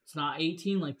 It's not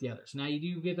 18 like the others. Now, you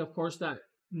do get, of course, that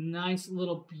nice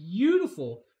little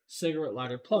beautiful cigarette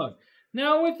lighter plug.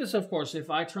 Now, with this, of course, if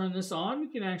I turn this on, you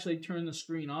can actually turn the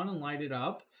screen on and light it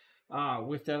up.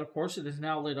 With that, of course, it is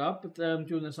now lit up, but I'm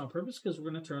doing this on purpose because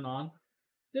we're going to turn on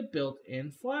the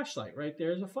built-in flashlight. Right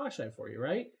there is a flashlight for you,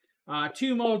 right?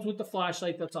 Two modes with the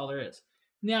flashlight, that's all there is.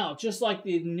 Now, just like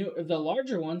the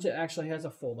larger ones, it actually has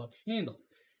a fold-up handle.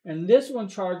 And this one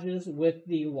charges with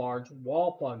the large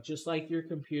wall plug, just like your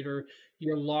computer,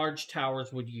 your large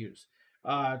towers would use.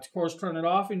 Of course, turn it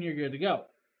off and you're good to go.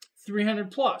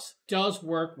 300 Plus does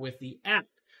work with the app.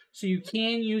 So you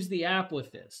can use the app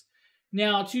with this.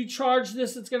 Now, to charge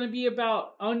this, it's going to be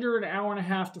about under an hour and a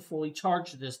half to fully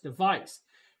charge this device.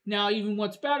 Now, even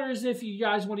what's better is if you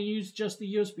guys want to use just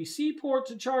the USB-C port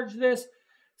to charge this,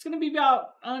 it's going to be about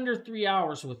under 3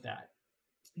 hours with that.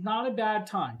 Not a bad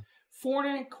time.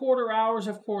 4.25 hours,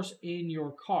 of course, in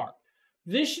your car.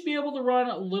 This should be able to run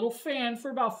a little fan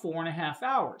for about 4.5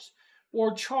 hours,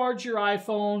 or charge your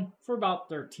iPhone for about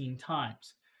 13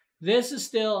 times. This is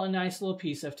still a nice little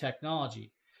piece of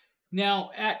technology.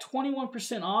 Now, at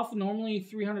 21% off, normally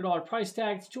 $300 price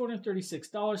tag, it's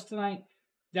 $236 tonight.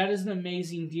 That is an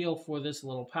amazing deal for this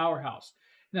little powerhouse.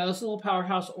 Now, this little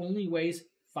powerhouse only weighs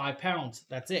 5 pounds.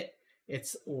 That's it.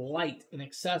 It's light and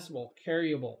accessible,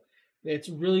 carryable. It's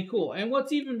really cool. And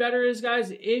what's even better is,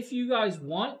 guys, if you guys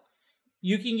want,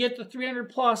 you can get the 300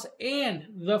 Plus and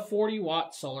the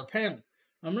 40-watt solar panel.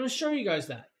 I'm going to show you guys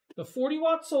that. The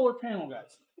 40-watt solar panel,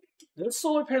 guys. This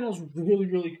solar panel is really,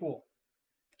 really cool.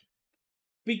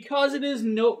 Because it is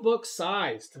notebook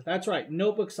sized. That's right,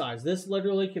 notebook sized. This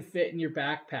literally can fit in your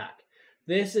backpack.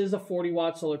 This is a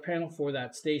 40-watt solar panel for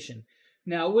that station.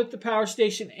 Now, with the power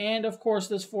station and, of course,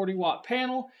 this 40-watt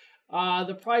panel,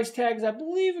 the price tag is, I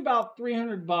believe, about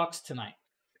 $300 tonight.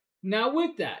 Now,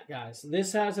 with that, guys,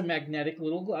 this has a magnetic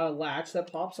little latch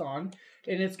that pops on,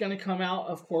 and it's going to come out,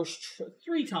 of course,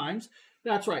 3 times.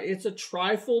 That's right, it's a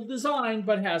trifold design,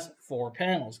 but has 4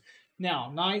 panels.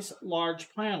 Now, nice, large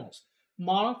panels.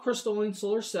 Monocrystalline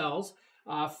solar cells,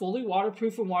 fully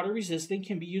waterproof and water resistant,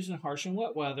 can be used in harsh and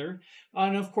wet weather,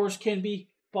 and of course can be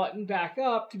buttoned back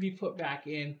up to be put back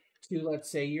in to,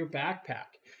 let's say, your backpack.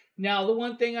 Now, the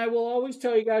one thing I will always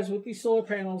tell you guys with these solar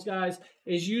panels, guys,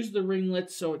 is use the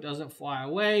ringlets so it doesn't fly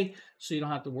away, so you don't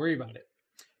have to worry about it.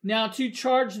 Now, to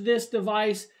charge this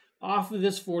device off of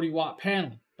this 40-watt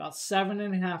panel, about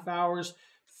 7.5 hours,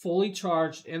 fully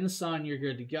charged in the sun, you're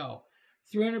good to go.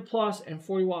 300 Plus and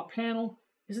 40-watt panel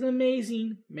is an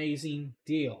amazing, amazing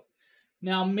deal.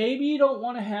 Now, maybe you don't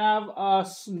want to have a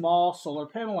small solar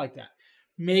panel like that.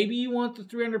 Maybe you want the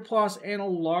 300 Plus and a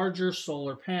larger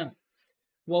solar panel.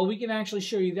 Well, we can actually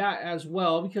show you that as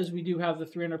well because we do have the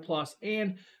 300 Plus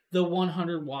and the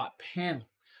 100-watt panel.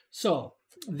 So,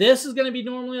 this is going to be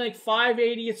normally like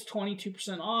 $580. It's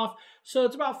 22% off, so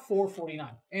it's about $449.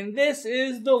 And this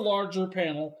is the larger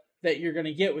panel that you're going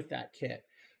to get with that kit.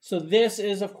 So this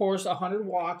is, of course, 100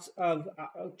 watts of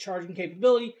charging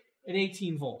capability and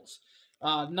 18 volts.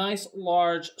 Nice,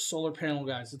 large solar panel,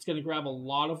 guys. It's going to grab a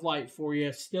lot of light for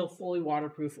you. Still fully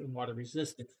waterproof and water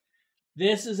resistant.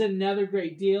 This is another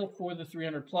great deal for the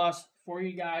 300 Plus for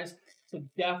you guys. So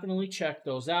definitely check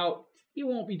those out. You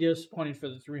won't be disappointed for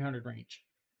the 300 range.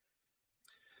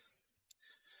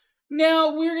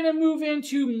 Now, we're going to move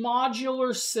into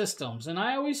modular systems, and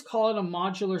I always call it a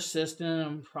modular system.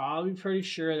 I'm probably pretty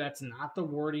sure that's not the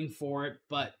wording for it,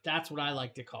 but that's what I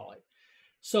like to call it.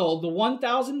 So, the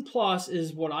 1000 Plus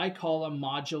is what I call a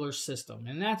modular system,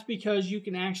 and that's because you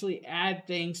can actually add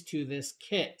things to this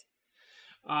kit.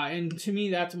 And to me,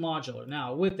 that's modular.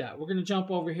 Now, with that, we're going to jump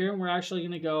over here, and we're actually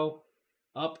going to go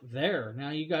up there. Now,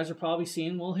 you guys are probably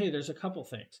seeing, well, hey, there's a couple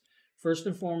things. First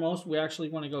and foremost, we actually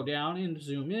want to go down and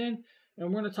zoom in, and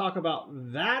we're going to talk about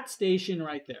that station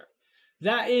right there.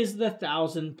 That is the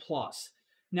 1000 Plus.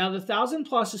 Now, the 1000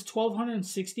 Plus is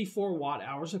 1,264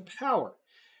 watt-hours of power.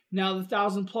 Now, the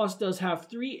 1000 Plus does have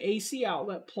 3 AC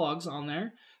outlet plugs on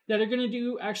there that are going to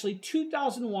do actually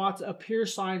 2,000 watts of pure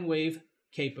sine wave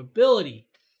capability.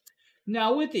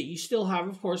 Now, with it, you still have,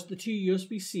 of course, the 2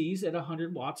 USB-Cs at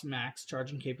 100 watts max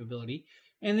charging capability,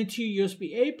 and the 2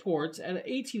 USB-A ports at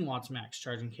 18 watts max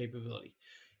charging capability.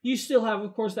 You still have,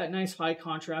 of course, that nice high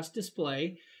contrast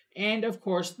display and, of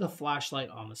course, the flashlight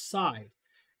on the side.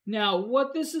 Now,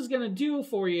 what this is going to do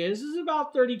for you is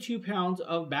about 32 pounds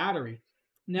of battery.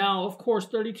 Now, of course,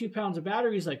 32 pounds of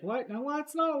battery is like, what? Now,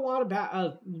 that's not a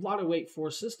lot of weight for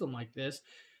a system like this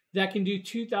that can do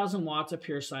 2,000 watts of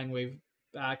pure sine wave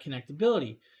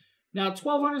connectability. Now,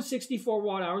 1,264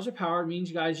 watt hours of power means,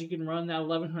 you guys, you can run that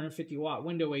 1,150 watt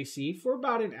window AC for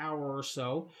about an hour or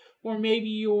so, or maybe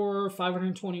your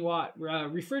 520 watt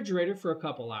refrigerator for a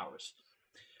couple hours.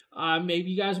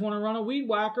 Maybe you guys want to run a weed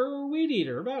whacker or weed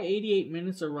eater, about 88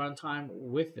 minutes of runtime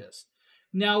with this.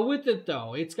 Now, with it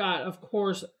though, it's got, of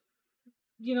course,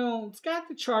 it's got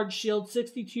the charge shield,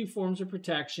 62 forms of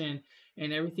protection,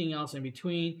 and everything else in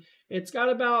between. It's got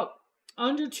about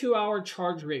under 2-hour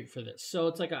charge rate for this. So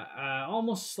it's like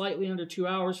almost slightly under 2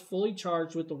 hours, fully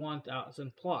charged with the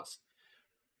 1000 plus.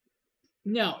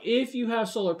 Now, if you have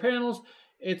solar panels,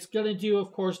 it's going to do,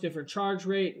 of course, different charge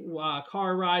rate,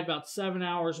 car ride, about 7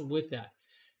 hours with that.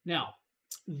 Now,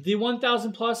 the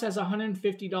 1000 plus has a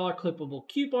 $150 clippable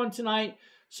coupon tonight,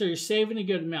 so you're saving a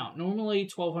good amount. Normally,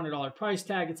 $1,200 price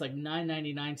tag. It's like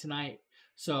 $9.99 tonight.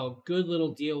 So good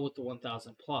little deal with the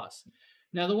 1000 plus.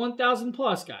 Now, the 1000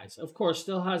 plus, guys, of course,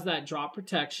 still has that drop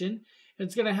protection.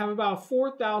 It's going to have about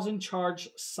 4,000 charge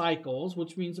cycles,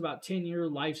 which means about 10-year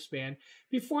lifespan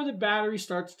before the battery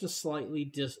starts to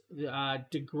slightly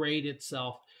degrade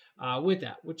itself with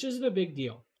that, which isn't a big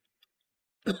deal.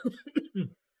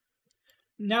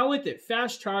 Now with it,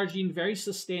 fast charging, very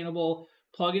sustainable,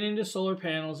 plug it into solar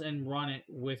panels and run it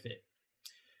with it.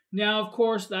 Now, of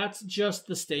course, that's just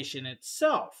the station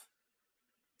itself.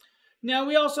 Now,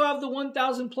 we also have the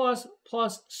 1000 plus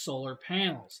solar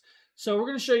panels. So we're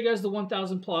going to show you guys the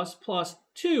 1000 plus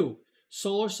 2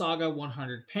 Solar Saga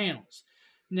 100 panels.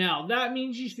 Now, that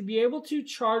means you should be able to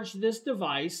charge this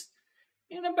device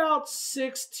in about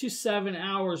 6 to 7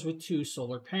 hours with 2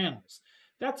 solar panels.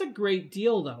 That's a great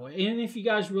deal, though. And if you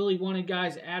guys really wanted,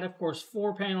 guys, add, of course,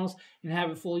 4 panels and have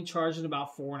it fully charged in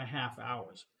about 4.5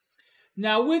 hours.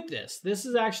 Now, with this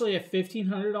is actually a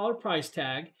 $1,500 price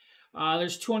tag.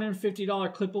 There's $250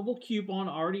 clippable coupon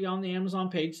already on the Amazon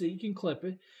page, so you can clip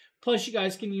it. Plus, you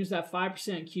guys can use that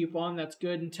 5% coupon. That's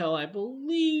good until, I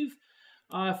believe,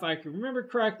 if I can remember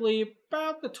correctly,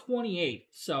 about the 28th.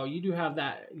 So you do have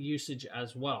that usage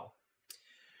as well.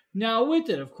 Now, with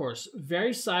it, of course,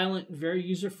 very silent, very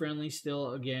user-friendly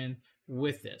still, again,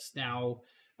 with this. Now,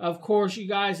 of course, you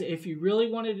guys, if you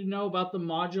really wanted to know about the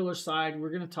modular side, we're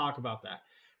going to talk about that.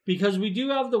 Because we do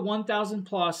have the 1000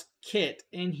 plus kit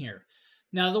in here.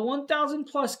 Now, the 1000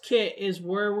 plus kit is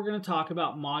where we're going to talk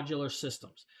about modular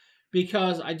systems.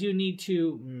 Because I do need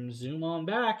to zoom on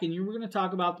back, and we're going to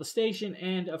talk about the station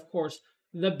and, of course,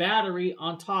 the battery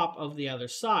on top of the other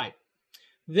side.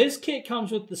 This kit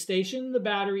comes with the station, the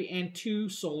battery, and 2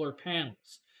 solar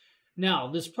panels. Now,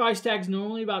 this price tag is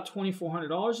normally about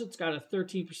 $2,400. It's got a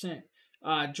 13%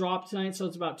 drop tonight, so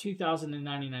it's about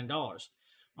 $2,099.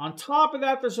 On top of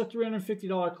that, there's a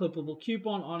 $350 clippable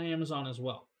coupon on Amazon as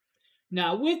well.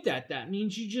 Now, with that, that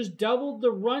means you just doubled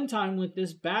the runtime with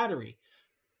this battery.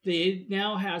 It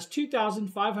now has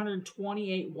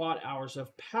 2,528 watt hours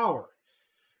of power.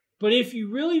 But if you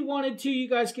really wanted to, you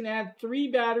guys can add 3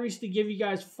 batteries to give you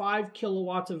guys 5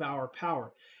 kilowatts of hour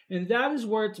power. And that is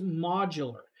where it's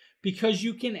modular, because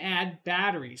you can add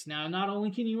batteries. Now, not only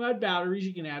can you add batteries,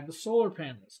 you can add the solar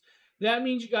panels. That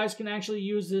means you guys can actually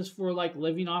use this for like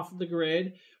living off of the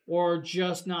grid or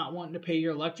just not wanting to pay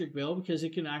your electric bill, because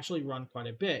it can actually run quite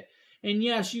a bit. And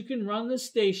yes, you can run this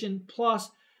station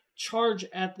plus charge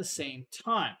at the same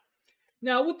time.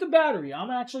 Now, with the battery,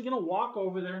 I'm actually going to walk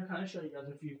over there and kind of show you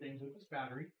guys a few things with this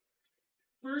battery.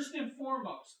 First and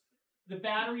foremost, the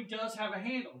battery does have a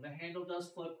handle. The handle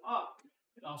does flip up.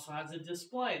 It also has a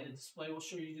display. The display will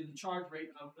show you the charge rate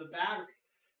of the battery.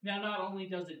 Now, not only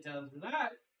does it do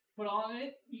that, but on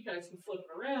it, you guys can flip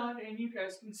it around and you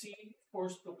guys can see, of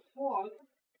course, the plug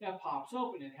that pops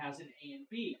open. It has an A and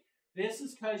B. This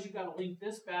is because you've got to link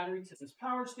this battery to this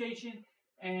power station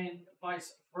and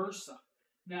vice versa.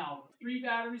 Now, 3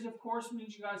 batteries, of course,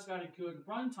 means you guys got a good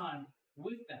runtime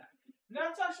with that. And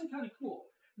that's actually kind of cool.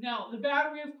 Now, the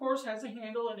battery, of course, has a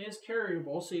handle and is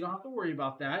carryable, so you don't have to worry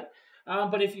about that.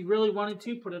 But if you really wanted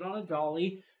to, put it on a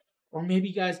dolly, or maybe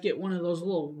you guys get one of those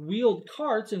little wheeled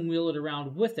carts and wheel it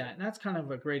around with that. And that's kind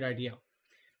of a great idea.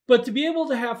 But to be able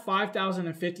to have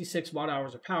 5,056 watt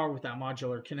hours of power with that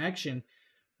modular connection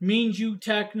means you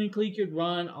technically could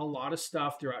run a lot of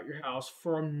stuff throughout your house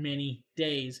for many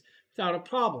days without a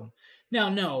problem. Now,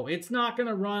 no, it's not going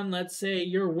to run, let's say,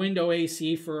 your window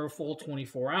AC for a full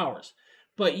 24 hours.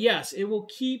 But yes, it will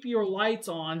keep your lights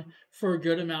on for a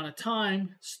good amount of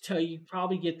time till you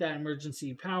probably get that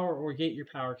emergency power or get your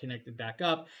power connected back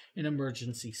up in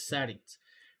emergency settings.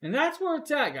 And that's where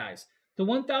it's at, guys. The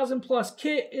 1000 plus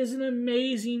kit is an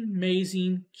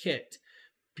amazing kit.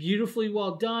 Beautifully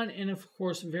well done, and of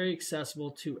course, very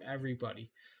accessible to everybody.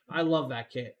 I love that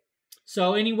kit.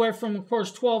 So anywhere from, of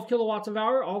course, 12 kilowatts of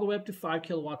hour all the way up to 5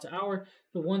 kilowatts an hour,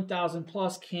 the 1000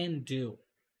 plus can do.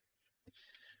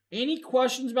 Any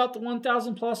questions about the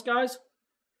 1000 plus, guys?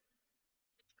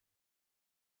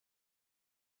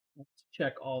 Let's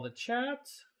check all the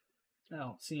chats. I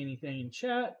don't see anything in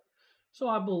chat, so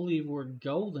I believe we're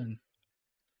golden.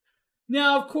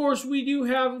 Now, of course, we do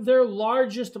have their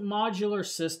largest modular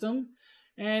system.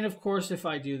 And of course, if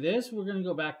I do this, we're going to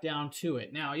go back down to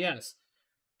it. Now, yes,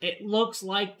 it looks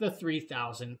like the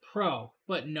 3000 Pro,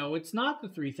 but no, it's not the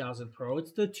 3000 Pro.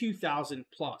 It's the 2000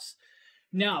 Plus.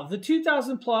 Now, the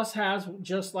 2000 Plus has,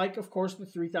 just like, of course, the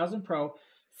 3000 Pro,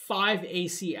 5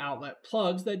 AC outlet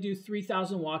plugs that do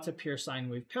 3000 watts of pure sine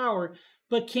wave power,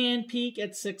 but can peak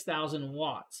at 6000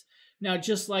 watts. Now,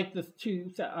 just like the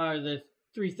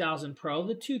 3000 Pro,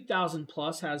 the 2000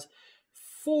 Plus has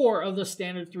 4 of the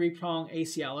standard 3-prong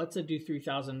AC outlets that do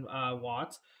 3000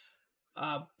 watts,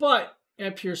 but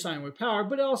at pure sine wave power,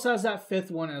 but it also has that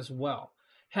 5th one as well.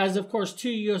 Has, of course, 2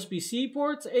 USB-C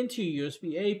ports and 2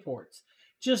 USB-A ports.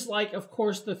 Just like, of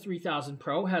course, the 3000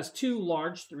 Pro has 2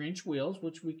 large 3-inch wheels,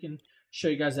 which we can show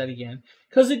you guys that again,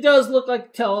 because it does look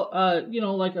like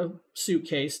like a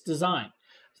suitcase design.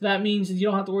 So that means you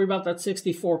don't have to worry about that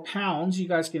 64 pounds. You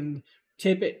guys can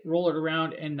tip it, roll it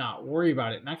around, and not worry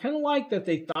about it. And I kind of like that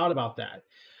they thought about that.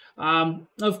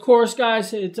 Of course,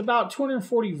 guys, it's about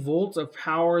 240 volts of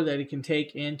power that it can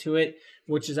take into it,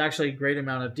 which is actually a great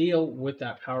amount of deal with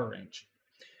that power range.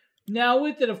 Now,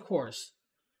 with it, of course,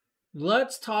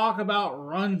 let's talk about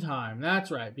runtime.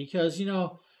 That's right, because,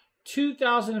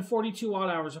 2,042 watt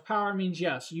hours of power means,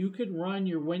 yes, you could run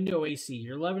your window AC,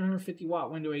 your 1150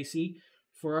 watt window AC,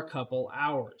 for a couple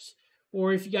hours.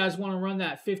 Or if you guys want to run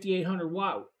that 5800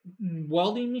 watt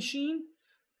welding machine,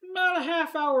 about a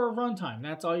half hour of runtime.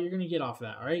 That's all you're going to get off of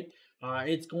that, right?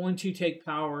 It's going to take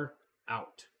power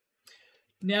out.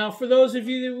 Now, for those of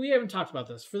you that we haven't talked about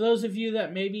this, for those of you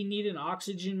that maybe need an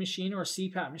oxygen machine or a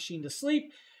CPAP machine to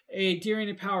sleep during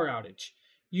a power outage,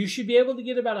 you should be able to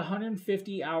get about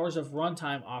 150 hours of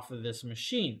runtime off of this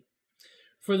machine.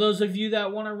 For those of you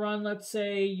that want to run, let's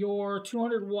say, your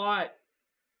 200 watt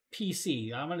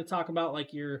PC, I'm going to talk about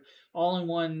like your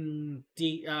all-in-one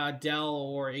Dell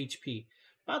or HP.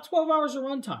 About 12 hours of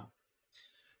runtime.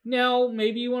 Now,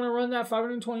 maybe you want to run that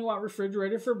 520 watt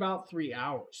refrigerator for about 3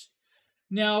 hours.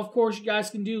 Now, of course, you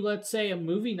guys can do, let's say, a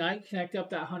movie night, connect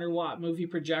up that 100 watt movie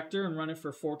projector and run it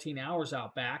for 14 hours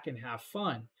out back and have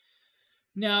fun.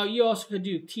 Now, you also could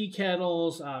do tea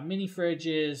kettles, mini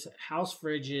fridges, house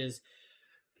fridges,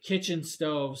 kitchen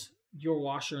stoves, your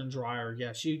washer and dryer.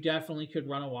 Yes, you definitely could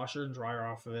run a washer and dryer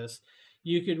off of this.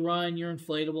 You could run your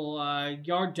inflatable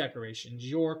yard decorations,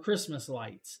 your Christmas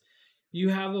lights. You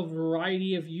have a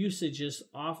variety of usages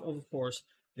off of course,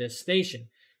 this station.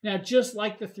 Now, just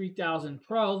like the 3000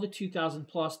 Pro, the 2000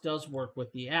 Plus does work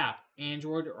with the app,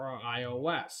 Android or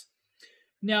iOS.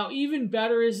 Now, even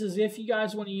better is if you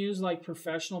guys want to use like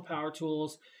professional power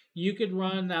tools, you could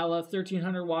run that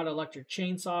 1300 watt electric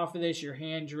chainsaw off of this, your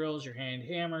hand drills, your hand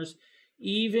hammers,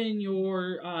 even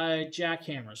your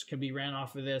jackhammers can be ran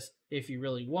off of this if you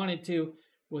really wanted to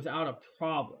without a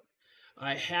problem.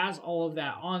 It has all of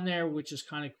that on there, which is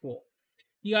kind of cool.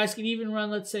 You guys can even run,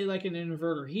 let's say, like an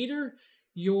inverter heater,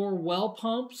 your well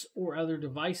pumps, or other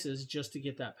devices just to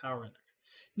get that power in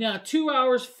there. Now, 2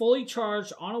 hours fully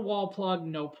charged on a wall plug,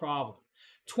 no problem.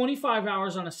 25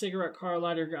 hours on a cigarette car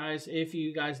lighter, guys, if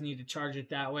you guys need to charge it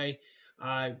that way.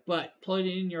 But plug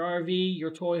it in your RV,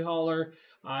 your toy hauler,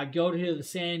 go to the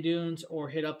sand dunes, or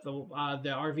hit up the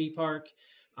RV park.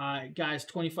 Guys,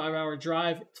 25-hour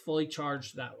drive, it's fully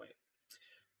charged that way.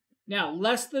 Now,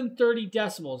 less than 30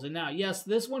 decibels. And now, yes,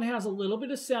 this one has a little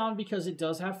bit of sound because it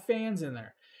does have fans in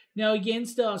there. Now, again,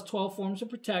 still has 12 forms of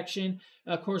protection.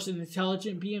 Of course, an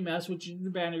intelligent BMS, which is the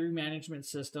battery management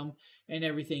system, and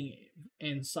everything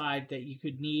inside that you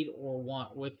could need or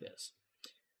want with this.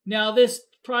 Now, this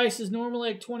price is normally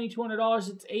like $2,200.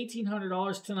 It's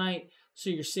 $1,800 tonight, so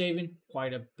you're saving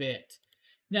quite a bit.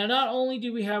 Now, not only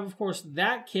do we have, of course,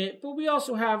 that kit, but we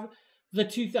also have the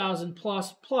 2000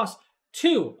 Plus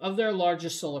 2 of their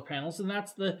largest solar panels, and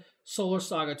that's the Solar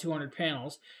Saga 200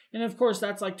 panels. And of course,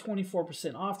 that's like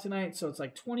 24% off tonight, so it's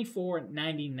like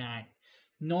 $24.99.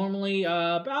 Normally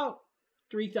about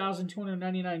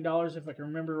 $3,299 if I can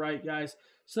remember right, guys.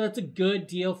 So that's a good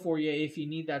deal for you if you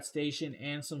need that station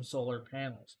and some solar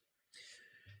panels.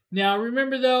 Now,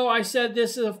 remember though, I said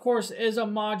this, of course, is a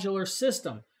modular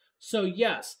system. So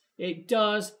yes, it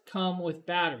does come with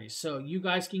batteries. So you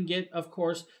guys can get, of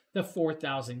course, the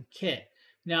 4000 kit.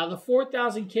 Now, the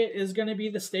 4000 kit is going to be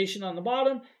the station on the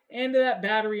bottom and that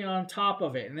battery on top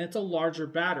of it, and it's a larger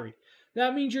battery.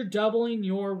 That means you're doubling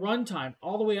your runtime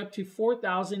all the way up to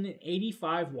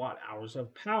 4,085 watt hours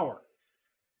of power.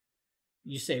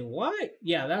 You say, what?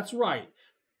 Yeah, that's right.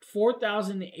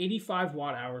 4,085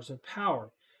 watt hours of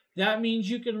power. That means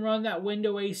you can run that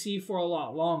window AC for a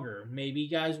lot longer. Maybe you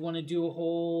guys want to do a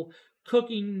whole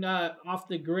cooking off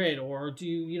the grid, or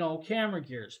do, camera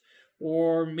gears.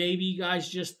 Or maybe you guys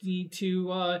just need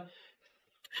to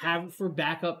have it for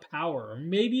backup power. Or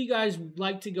maybe you guys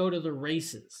like to go to the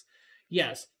races.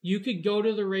 Yes, you could go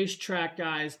to the racetrack,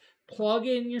 guys, plug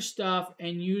in your stuff,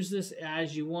 and use this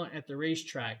as you want at the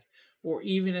racetrack, or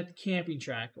even at the camping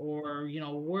track, or,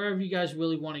 wherever you guys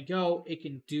really want to go, it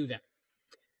can do that.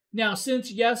 Now,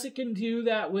 since, yes, it can do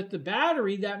that with the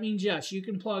battery, that means, yes, you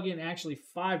can plug in actually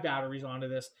 5 batteries onto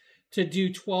this to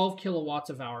do 12 kilowatts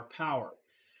of hour power.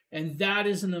 And that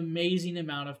is an amazing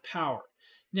amount of power.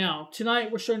 Now,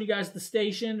 tonight, we're showing you guys the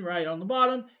station right on the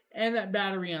bottom and that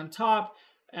battery on top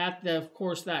at, of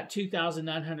course, that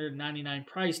 $2,999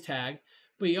 price tag.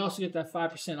 But you also get that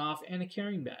 5% off and a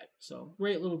carrying bag. So,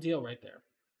 great little deal right there.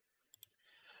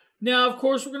 Now, of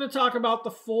course, we're going to talk about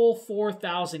the full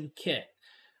 4000 kit.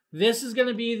 This is going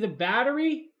to be the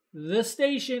battery, the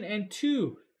station, and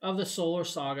 2 of the Solar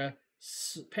Saga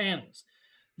panels.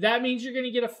 That means you're going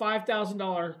to get a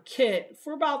 $5,000 kit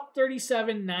for about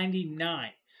 $37.99.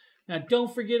 Now,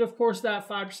 don't forget, of course, that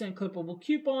 5% clippable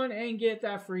coupon and get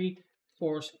that free,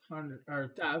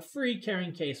 free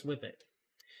carrying case with it.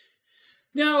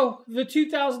 Now, the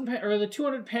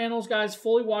 200 panels, guys,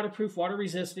 fully waterproof, water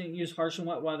resistant, use harsh and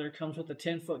wet weather. Comes with a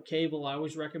 10-foot cable. I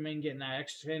always recommend getting that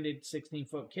extended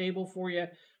 16-foot cable for you,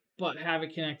 but have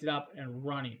it connected up and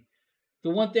running. The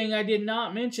one thing I did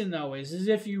not mention, though, is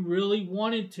if you really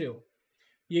wanted to,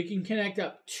 you can connect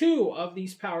up 2 of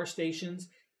these power stations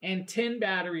and 10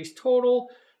 batteries total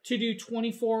to do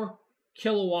 24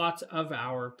 kilowatts of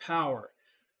hour power.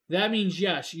 That means,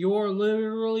 yes, you're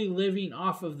literally living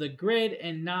off of the grid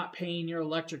and not paying your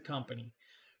electric company.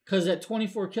 Because at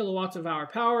 24 kilowatts of hour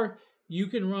power, you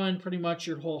can run pretty much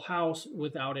your whole house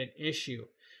without an issue.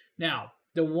 Now,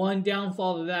 the one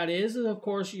downfall to that is, of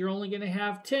course, you're only going to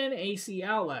have 10 AC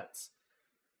outlets.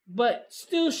 But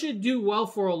still should do well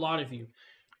for a lot of you.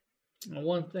 Now,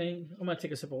 one thing, I'm going to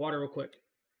take a sip of water real quick.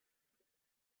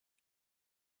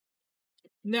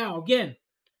 Now, again,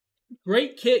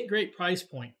 great kit, great price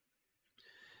point.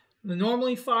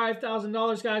 Normally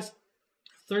 $5,000, guys,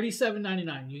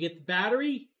 $37.99. You get the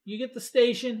battery, you get the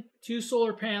station, 2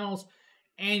 solar panels,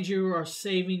 and you are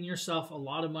saving yourself a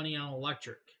lot of money on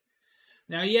electric.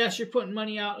 Now, yes, you're putting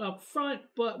money out up front,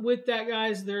 but with that,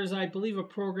 guys, there's, I believe, a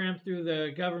program through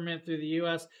the government, through the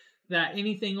U.S., that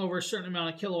anything over a certain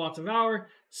amount of kilowatts of hour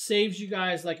saves you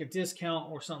guys like a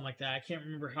discount or something like that. I can't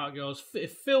remember how it goes.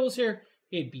 If Phil was here,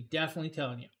 he'd be definitely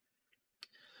telling you.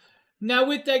 Now,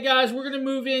 with that, guys, we're going to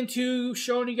move into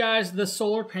showing you guys the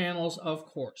solar panels, of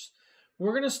course.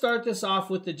 We're going to start this off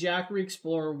with the Jackery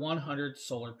Explorer 100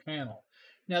 solar panel.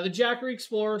 Now, the Jackery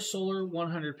Explorer Solar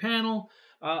 100 panel,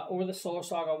 or the Solar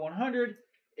Saga 100,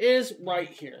 is right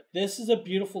here. This is a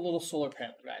beautiful little solar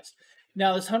panel, guys.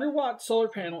 Now, this 100-watt solar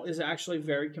panel is actually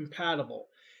very compatible.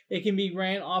 It can be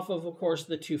ran off of course,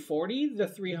 the 240, the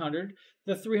 300,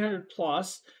 the 300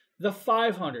 Plus, the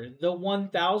 500, the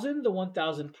 1000, the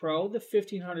 1000 Pro, the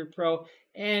 1500 Pro,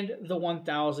 and the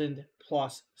 1000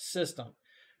 Plus system.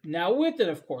 Now, with it,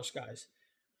 of course, guys,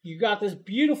 you got this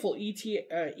beautiful ETFE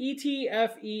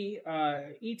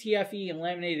and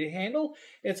laminated handle.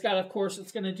 It's got, of course,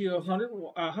 it's going to do 100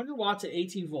 watts at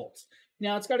 18 volts.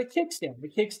 Now, it's got a kickstand. The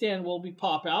kickstand will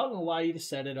pop out and allow you to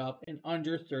set it up in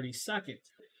under 30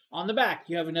 seconds. On the back,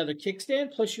 you have another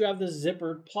kickstand, plus you have the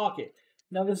zippered pocket.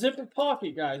 Now, the zippered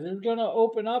pocket, guys, is going to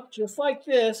open up just like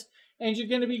this, and you're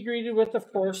going to be greeted with,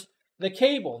 of course, the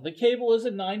cable. The cable is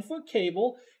a 9-foot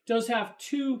cable. It does have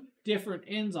 2 different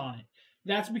ends on it.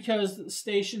 That's because the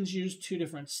stations use 2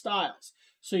 different styles.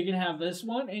 So you can have this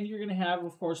one, and you're going to have,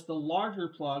 of course, the larger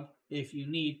plug if you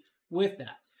need with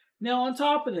that. Now, on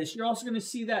top of this, you're also going to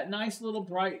see that nice little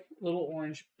bright little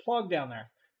orange plug down there.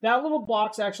 That little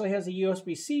box actually has a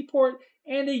USB-C port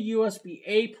and a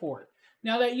USB-A port.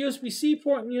 Now, that USB-C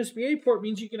port and USB-A port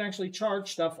means you can actually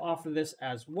charge stuff off of this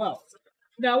as well.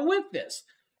 Now, with this,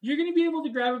 you're going to be able to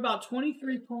grab about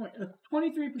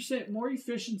 23% more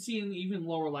efficiency in even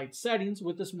lower light settings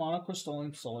with this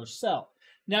monocrystalline solar cell.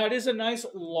 Now, it is a nice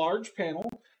large panel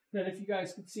that, if you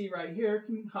guys can see right here,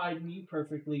 can hide me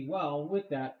perfectly well with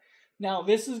that. Now,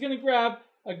 this is going to grab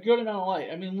a good amount of light.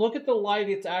 I mean, look at the light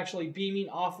it's actually beaming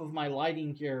off of my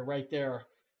lighting gear right there,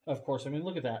 of course. I mean,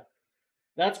 look at that.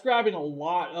 That's grabbing a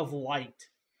lot of light.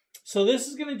 So this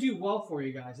is going to do well for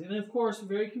you guys. And of course,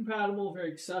 very compatible,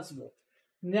 very accessible.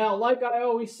 Now, like I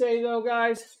always say though,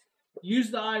 guys,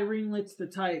 use the eye ringlets to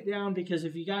tie it down, because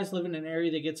if you guys live in an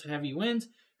area that gets heavy winds,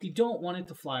 you don't want it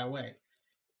to fly away.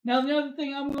 Now, the other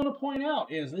thing I'm going to point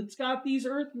out is it's got these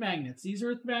earth magnets. These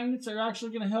earth magnets are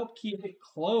actually going to help keep it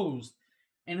closed.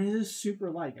 And it is super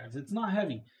light, guys. It's not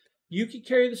heavy. You can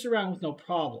carry this around with no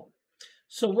problem.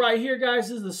 So right here,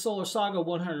 guys, is the Solar Saga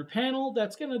 100 panel.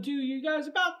 That's going to do you guys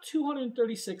about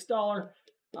 $236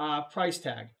 price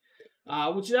tag,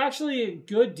 which is actually a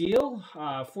good deal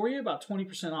for you, about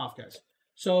 20% off, guys.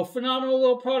 So phenomenal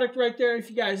little product right there if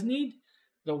you guys need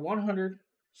the 100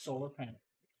 solar panel.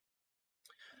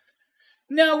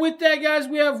 Now, with that, guys,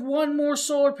 we have one more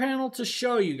solar panel to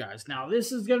show you guys. Now,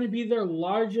 this is going to be their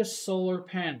largest solar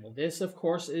panel. This, of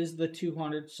course, is the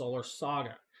 200 Solar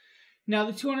Saga. Now,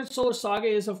 the 200 Solar Saga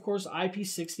is, of course,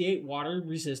 IP68 water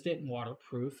resistant and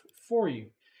waterproof for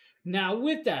you. Now,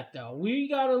 with that, though, we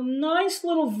got a nice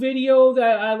little video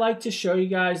that I like to show you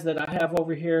guys that I have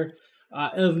over here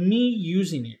of me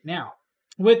using it. Now,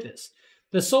 with this,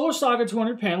 the Solar Saga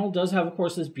 200 panel does have, of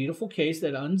course, this beautiful case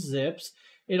that unzips.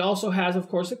 It also has, of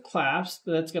course, a clasp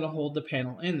that's going to hold the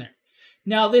panel in there.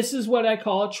 Now, this is what I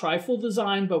call a trifold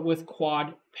design, but with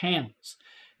quad panels.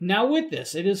 Now, with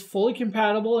this, it is fully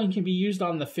compatible and can be used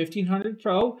on the 1500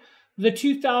 Pro, the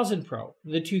 2000 Pro,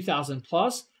 the 2000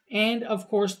 Plus, and, of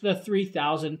course, the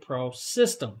 3000 Pro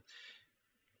system.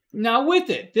 Now, with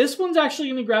it, this one's actually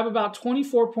going to grab about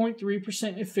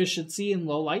 24.3% efficiency in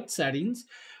low light settings.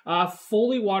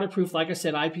 Fully waterproof, like I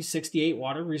said, IP68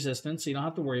 water resistant, so you don't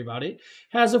have to worry about it.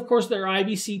 Has, of course, their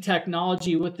IBC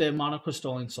technology with the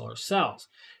monocrystalline solar cells.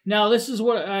 Now, this is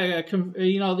what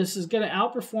this is going to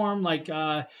outperform like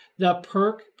the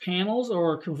PERC panels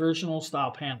or conventional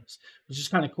style panels, which is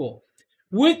kind of cool.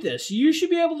 With this, you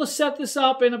should be able to set this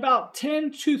up in about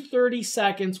 10 to 30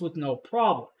 seconds with no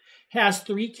problem. Has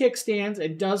 3 kickstands.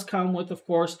 It does come with, of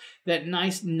course, that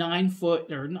nice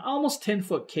 9-foot or almost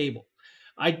 10-foot cable.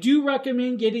 I do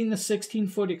recommend getting the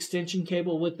 16-foot extension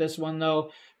cable with this one,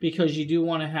 though, because you do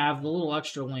want to have the little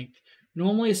extra length.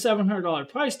 Normally a $700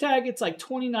 price tag. It's like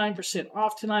 29%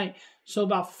 off tonight, so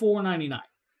about $499.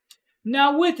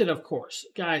 Now, with it, of course,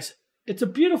 guys, it's a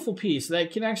beautiful piece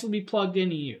that can actually be plugged in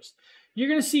and used. You're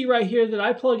going to see right here that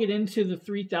I plug it into the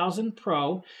 3000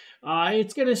 Pro.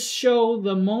 It's going to show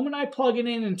the moment I plug it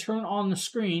in and turn on the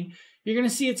screen, you're going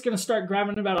to see it's going to start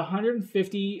grabbing about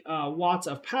 150 watts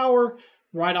of power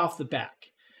right off the back.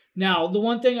 Now, the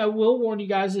one thing I will warn you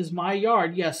guys is my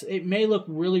yard, yes, it may look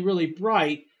really, really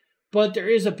bright, but there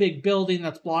is a big building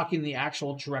that's blocking the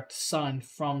actual direct sun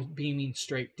from beaming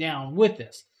straight down with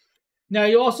this. Now,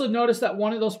 you also notice that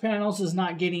one of those panels is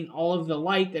not getting all of the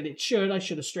light that it should. I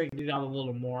should have straightened it out a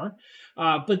little more.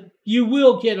 But you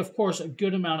will get, of course, a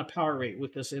good amount of power rate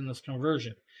with this in this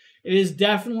conversion. It is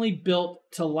definitely built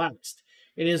to last.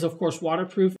 It is, of course,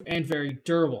 waterproof and very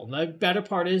durable. The better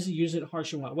part is use it in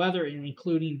harsh and wet weather,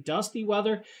 including dusty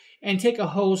weather, and take a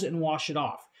hose and wash it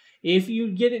off. If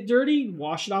you get it dirty,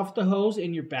 wash it off with the hose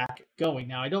and you're back going.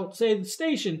 Now, I don't say the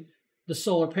station, the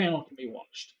solar panel can be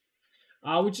washed.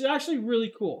 Which is actually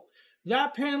really cool.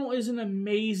 That panel is an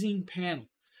amazing panel.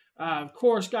 Of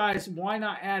course, guys, why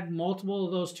not add multiple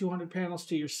of those 200 panels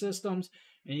to your systems,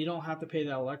 and you don't have to pay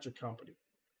that electric company.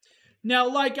 Now,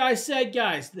 like I said,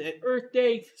 guys, the Earth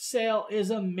Day sale is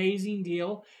an amazing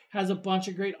deal. Has a bunch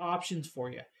of great options for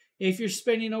you. If you're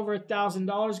spending over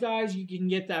 $1,000, guys, you can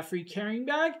get that free carrying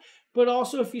bag. But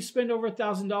also, if you spend over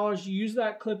 $1,000, use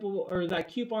that clippable or that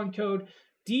coupon code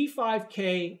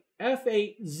D5K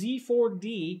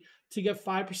F8Z4D to get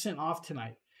 5% off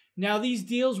tonight. Now, these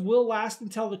deals will last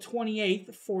until the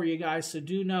 28th for you guys, so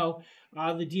do know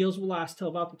the deals will last till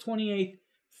about the 28th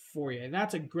for you, and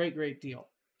that's a great, great deal.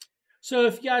 So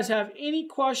if you guys have any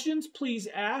questions, please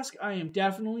ask. I am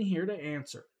definitely here to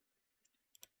answer.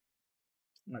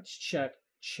 Let's check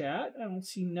chat. I don't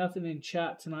see nothing in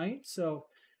chat tonight, so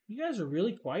you guys are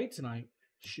really quiet tonight.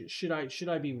 Should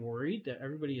I be worried that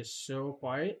everybody is so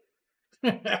quiet?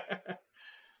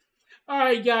 All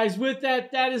right, guys, with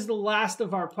that is the last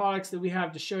of our products that we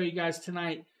have to show you guys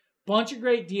tonight. Bunch of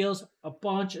great deals, a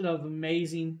bunch of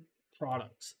amazing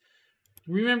products.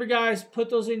 Remember, guys, put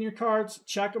those in your carts.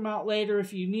 Check them out later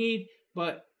if you need,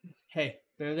 but hey,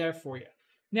 they're there for you.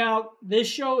 Now, this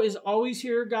show is always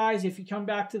here, guys. If you come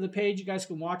back to the page, you guys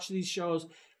can watch these shows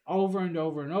over and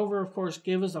over and over. Of course,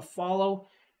 give us a follow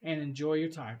and enjoy your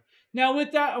time. Now,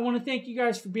 with that, I want to thank you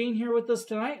guys for being here with us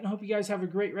tonight, and I hope you guys have a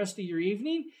great rest of your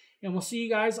evening. and we'll see you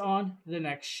guys on the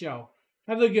next show.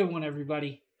 Have a good one,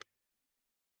 everybody.